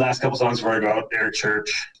usually last couple songs before I go out, Eric Church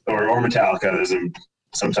or Metallica. There's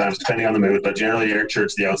sometimes depending on the mood, but generally Eric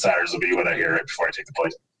Church, The Outsiders will be what I hear right before I take the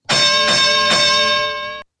plate.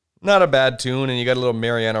 Not a bad tune, and you got a little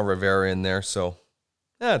Mariano Rivera in there, so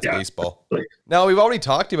it's baseball. Now, we've already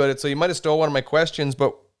talked about it, so you might have stole one of my questions,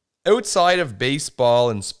 but outside of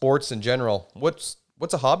baseball and sports in general, what's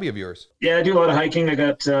a hobby of yours? Yeah, I do a lot of hiking. I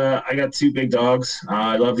got 2 big dogs.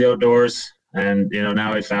 I love the outdoors. And,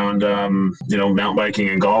 now I found, mountain biking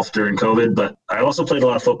and golf during COVID, but I also played a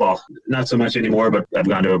lot of football. Not so much anymore, but I've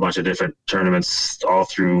gone to a bunch of different tournaments all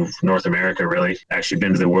through North America, really. Actually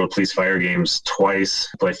been to the World Police Fire Games twice,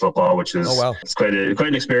 play football, which is it's quite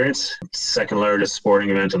an experience. Second largest sporting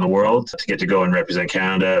event in the world. To get to go and represent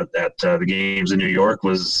Canada at the games in New York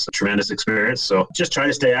was a tremendous experience. So just try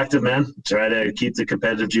to stay active, man. Try to keep the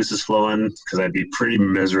competitive juices flowing, because I'd be pretty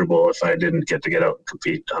miserable if I didn't get to get out and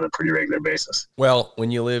compete on a pretty regular basis. Well, when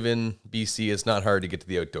you live in BC, it's not hard to get to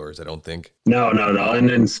the outdoors, I don't think. No. And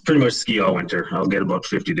then it's pretty much ski all winter. I'll get about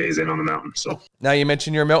 50 days in on the mountain. So now you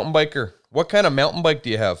mentioned you're a mountain biker. What kind of mountain bike do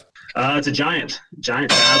you have? It's a giant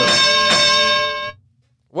Fathom.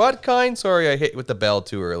 What kind? Sorry, I hit you with the bell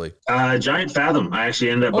too early. Giant Fathom. I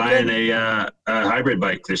actually ended up buying a hybrid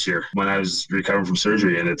bike this year when I was recovering from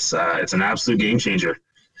surgery, and it's an absolute game changer.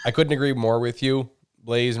 I couldn't agree more with you,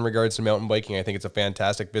 Blaise, in regards to mountain biking. I think it's a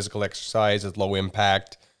fantastic physical exercise. It's low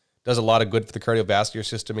impact, does a lot of good for the cardiovascular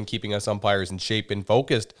system and keeping us umpires in shape and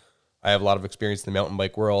focused. I have a lot of experience in the mountain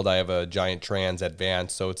bike world. I have a giant Trans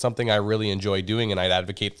Advance, so it's something I really enjoy doing, and I'd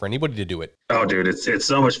advocate for anybody to do it. Oh, dude, it's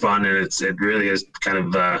so much fun, and it really is kind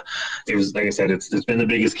of it was, like I said, it's been the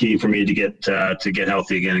biggest key for me to get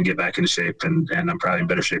healthy again and get back into shape, and I'm probably in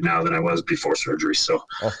better shape now than I was before surgery. So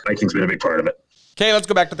biking's been a big part of it. Okay, let's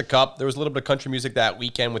go back to the Cup. There was a little bit of country music that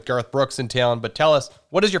weekend with Garth Brooks in town, but tell us,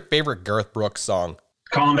 what is your favorite Garth Brooks song?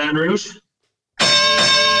 Colin Van Rouge.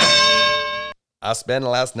 I spent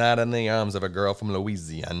last night in the arms of a girl from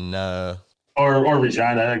Louisiana. Or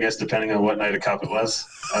Regina, I guess, depending on what night of Cup it was.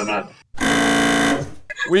 I'm not.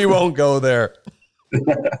 We won't go there.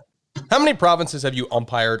 How many provinces have you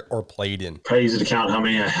umpired or played in? Probably easy to count how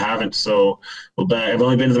many I haven't. So I've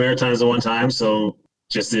only been to the Maritimes the one time. So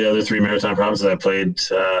just the other 3 Maritime provinces I played.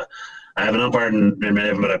 I haven't umpired in many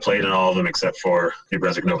of them, but I played in all of them except for New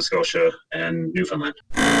Brunswick, Nova Scotia, and Newfoundland.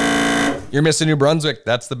 You're missing New Brunswick.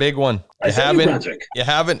 That's the big one. New Brunswick. You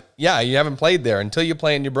haven't played there. Until you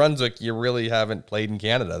play in New Brunswick, you really haven't played in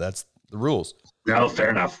Canada. That's the rules. No, fair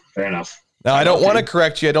enough. Now, I don't want to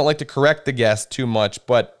correct you. I don't like to correct the guest too much,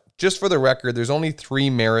 but just for the record, there's only 3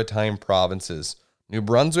 Maritime provinces: New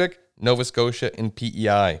Brunswick, Nova Scotia, and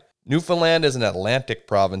PEI. Newfoundland is an Atlantic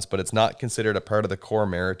province, but it's not considered a part of the core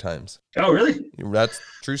Maritimes. Oh, really? That's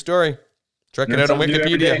a true story. Check it out on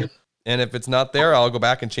Wikipedia. And if it's not there, I'll go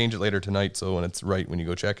back and change it later tonight. So when it's right, when you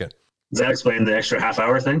go check it. Does that explain the extra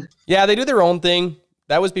half-hour thing? Yeah, they do their own thing.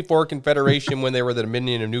 That was before Confederation when they were the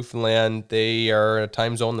Dominion of Newfoundland. They are a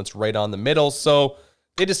time zone that's right on the middle. So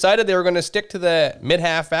they decided they were going to stick to the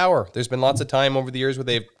mid-half hour. There's been lots of time over the years where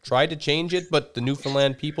they've tried to change it, but the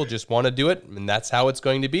Newfoundland people just want to do it. And that's how it's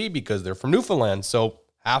going to be because they're from Newfoundland. So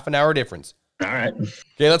half an hour difference. All right.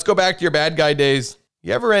 Okay, let's go back to your bad guy days.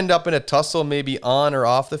 You ever end up in a tussle maybe on or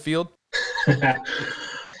off the field?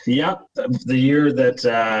 Yeah, the year that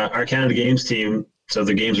our Canada Games team, so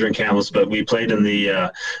the games were in Kamloops, but we played in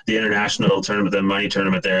the international tournament, the money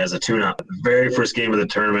tournament there as a tune-up. The very first game of the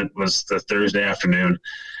tournament was the Thursday afternoon,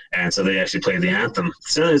 and so they actually played the anthem.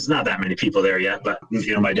 So there's not that many people there yet, but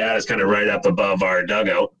my dad is kind of right up above our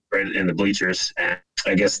dugout, right in the bleachers, and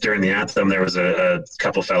I guess during the anthem there was a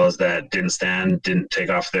couple fellas that didn't take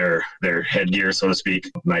off their headgear, so to speak.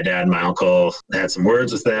 My dad and my uncle had some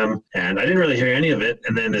words with them, and I didn't really hear any of it.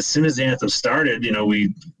 And then as soon as the anthem started,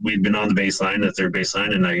 we'd been on the baseline, the third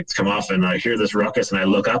baseline, and I come off and I hear this ruckus, and I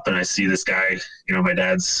look up and I see this guy. My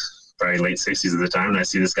dad's probably late 60s at the time, and I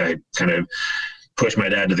see this guy kind of push my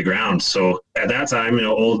dad to the ground. So at that time,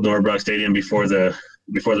 old Norbrook Stadium before the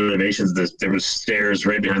renovations, there was stairs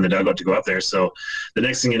right behind the dugout to go up there. So the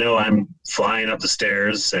next thing you know, I'm flying up the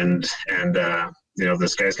stairs, and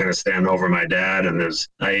this guy's kind of standing over my dad, and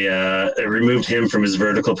I removed him from his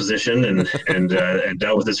vertical position and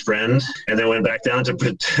dealt with his friend, and then went back down to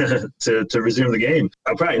resume the game.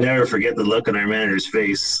 I'll probably never forget the look on our manager's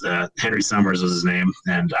face. Henry Summers was his name,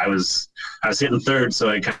 and I was hitting third, so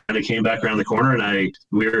I kind of came back around the corner, and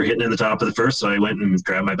we were hitting in the top of the first, so I went and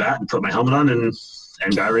grabbed my bat and put my helmet on and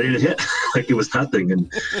got ready to hit like it was nothing.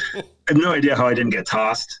 And I have no idea how I didn't get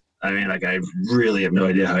tossed. I mean, I really have no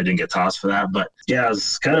idea how I didn't get tossed for that. But yeah, it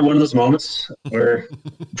was kind of one of those moments where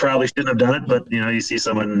probably shouldn't have done it. But you see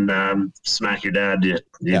someone smack your dad, you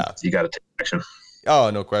got to take action. Oh,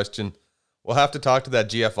 no question. We'll have to talk to that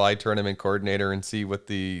GFI tournament coordinator and see what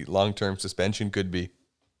the long-term suspension could be.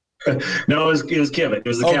 No, it was Kivett. It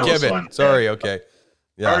was the Kamloops one. Sorry, okay.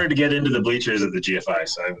 Yeah. Harder to get into the bleachers at the GFI,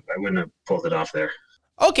 so I wouldn't have pulled it off there.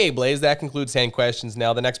 Okay, Blaise, that concludes 10 questions.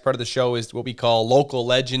 Now, the next part of the show is what we call local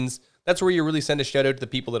legends. That's where you really send a shout out to the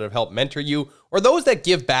people that have helped mentor you or those that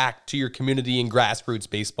give back to your community in grassroots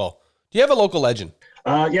baseball. Do you have a local legend?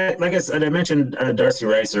 Yeah, like I said, I mentioned Darcy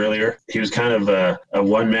Rice earlier. He was kind of a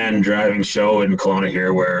one-man driving show in Kelowna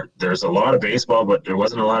here where there's a lot of baseball, but there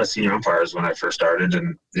wasn't a lot of senior umpires when I first started.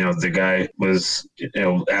 And, the guy was,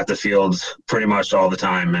 at the field pretty much all the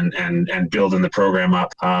time and building the program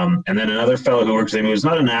up. And then another fellow who works with him, who was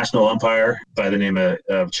not a national umpire, by the name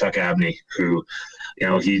of Chuck Abney, who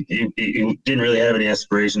he didn't really have any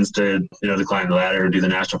aspirations to, to climb the ladder or do the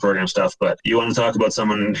national program stuff. But you want to talk about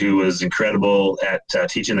someone who was incredible at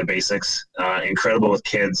teaching the basics, incredible with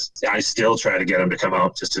kids. I still try to get him to come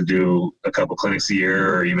out just to do a couple clinics a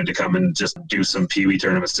year, or even to come and just do some Pee-wee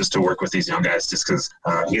tournaments just to work with these young guys, just because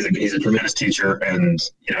he's a tremendous teacher. And,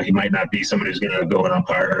 he might not be someone who's going to go and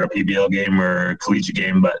umpire a PBL game or a collegiate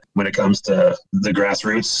game, but when it comes to the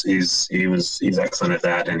grassroots, he's excellent at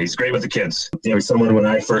that. And he's great with the kids. Someone when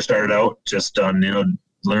I first started out, just on,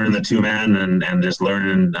 learning the two-man and just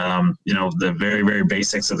learning, the very, very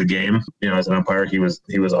basics of the game. As an umpire, he was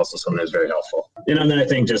also someone that was very helpful. And then I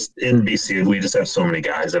think just in BC, we just have so many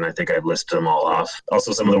guys, and I think I've listed them all off.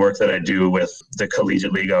 Also, some of the work that I do with the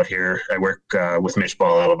collegiate league out here, I work with Mitch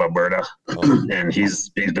Ball out of Alberta, and he's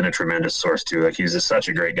been a tremendous source too. Like, he's just such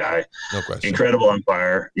a great guy, No question. incredible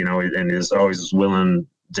umpire, and is always willing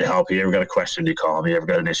to help. You ever got a question, you call him. You ever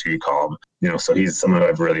got an issue, you call him. So he's someone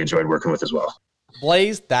I've really enjoyed working with as well.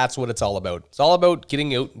 Blaise, that's what it's all about. It's all about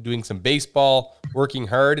getting out and doing some baseball, working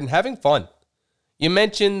hard, and having fun. You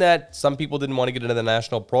mentioned that some people didn't want to get into the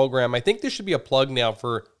national program. I think there should be a plug now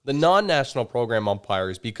for the non-national program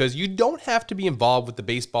umpires, because you don't have to be involved with the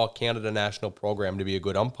Baseball Canada national program to be a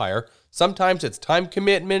good umpire. Sometimes it's time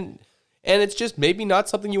commitment, and it's just maybe not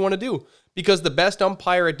something you want to do, because the best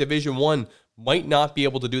umpire at Division I might not be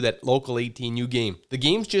able to do that local 18U game. The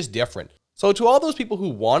game's just different. So to all those people who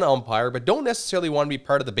want to umpire but don't necessarily want to be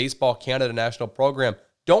part of the Baseball Canada national program,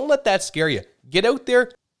 don't let that scare you. Get out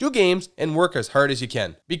there, do games, and work as hard as you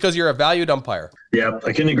can, because you're a valued umpire. Yeah,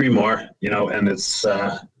 I couldn't agree more. And it's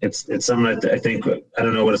something I think, I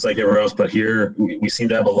don't know what it's like everywhere else, but here we seem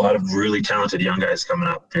to have a lot of really talented young guys coming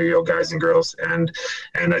up. There you go, guys and girls, and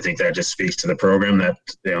I think that just speaks to the program that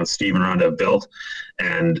Steve and Rhonda have built,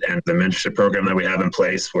 and the mentorship program that we have in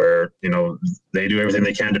place, where they do everything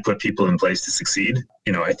they can to put people in place to succeed.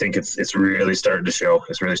 I think it's really starting to show.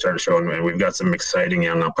 It's really starting to show, and we've got some exciting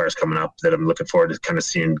young umpires coming up that I'm looking forward to kind of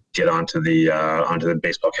seeing get onto the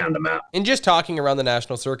Baseball Canada map. And just talking around the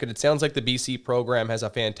national circuit, it sounds like the BC program has a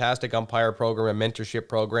fantastic umpire program, a mentorship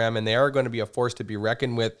program, and they are going to be a force to be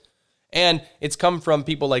reckoned with. And it's come from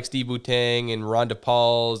people like Steve Boutang and Rhonda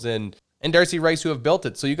Pauls and Darcy Rice, who have built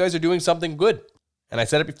it. So you guys are doing something good. And I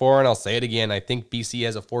said it before, and I'll say it again. I think BC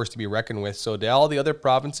has a force to be reckoned with. So to all the other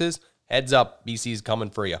provinces, heads up, BC's coming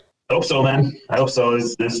for you. I hope so, man. I hope so.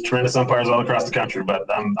 There's tremendous umpires all across the country, but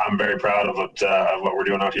I'm very proud of what we're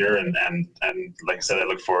doing out here, and like I said, I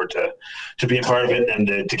look forward to being part of it and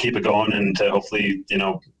to keep it going, and to hopefully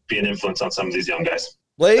be an influence on some of these young guys.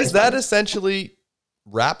 Blaise, that essentially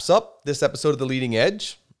wraps up this episode of The Leading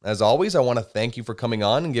Edge. As always, I want to thank you for coming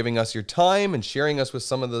on and giving us your time and sharing us with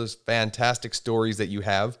some of those fantastic stories that you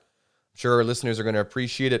have. I'm sure our listeners are going to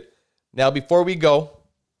appreciate it. Now, before we go,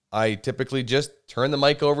 I typically just turn the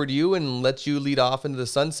mic over to you and let you lead off into the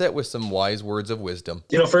sunset with some wise words of wisdom.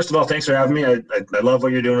 First of all, thanks for having me. I love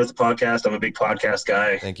what you're doing with the podcast. I'm a big podcast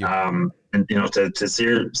guy. Thank you. And to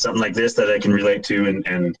hear something like this that I can relate to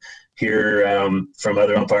and hear from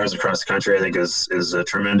other umpires across the country, I think is a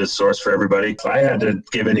tremendous source for everybody. If I had to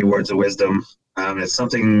give any words of wisdom, it's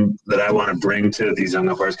something that I want to bring to these young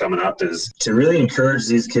umpires coming up, is to really encourage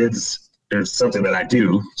these kids. There's something that I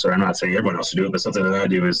do, so I'm not saying everyone else should do it, but something that I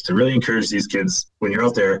do is to really encourage these kids, when you're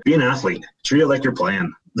out there, be an athlete, treat it like you're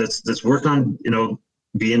playing. Let's work on,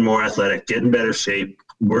 being more athletic, get in better shape,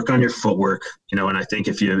 work on your footwork, and I think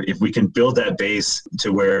if we can build that base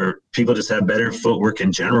to where people just have better footwork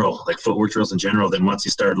in general, like footwork drills in general, then once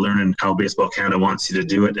you start learning how Baseball Canada wants you to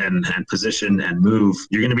do it and position and move,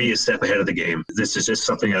 you're going to be a step ahead of the game. This is just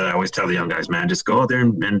something that I always tell the young guys, man, just go out there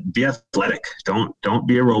and be athletic. Don't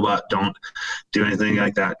be a robot. Don't do anything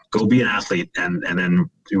like that. Go be an athlete. And then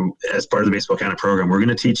as part of the Baseball Canada program, we're going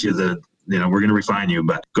to teach you we're going to refine you,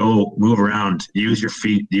 but go move around, use your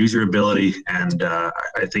feet, use your ability. And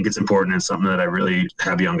I think it's important and something that I really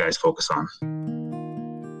have young guys focus on.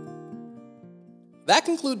 That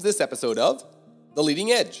concludes this episode of The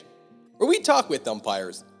Leading Edge, where we talk with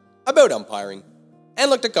umpires about umpiring and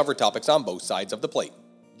look to cover topics on both sides of the plate.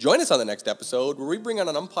 Join us on the next episode, where we bring on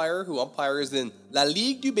an umpire who umpires in La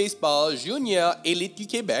Ligue du Baseball Junior Élite du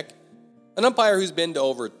Québec, an umpire who's been to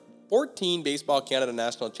over 14 Baseball Canada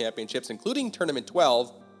National Championships, including Tournament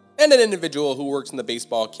 12, and an individual who works in the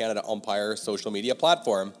Baseball Canada Umpire social media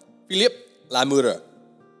platform, Philippe Lamoureux.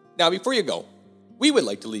 Now, before you go, we would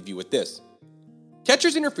like to leave you with this.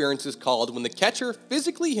 Catcher's interference is called when the catcher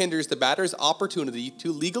physically hinders the batter's opportunity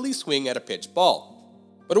to legally swing at a pitched ball.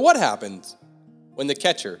 But what happens when the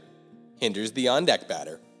catcher hinders the on-deck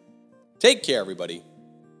batter? Take care, everybody,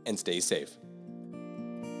 and stay safe.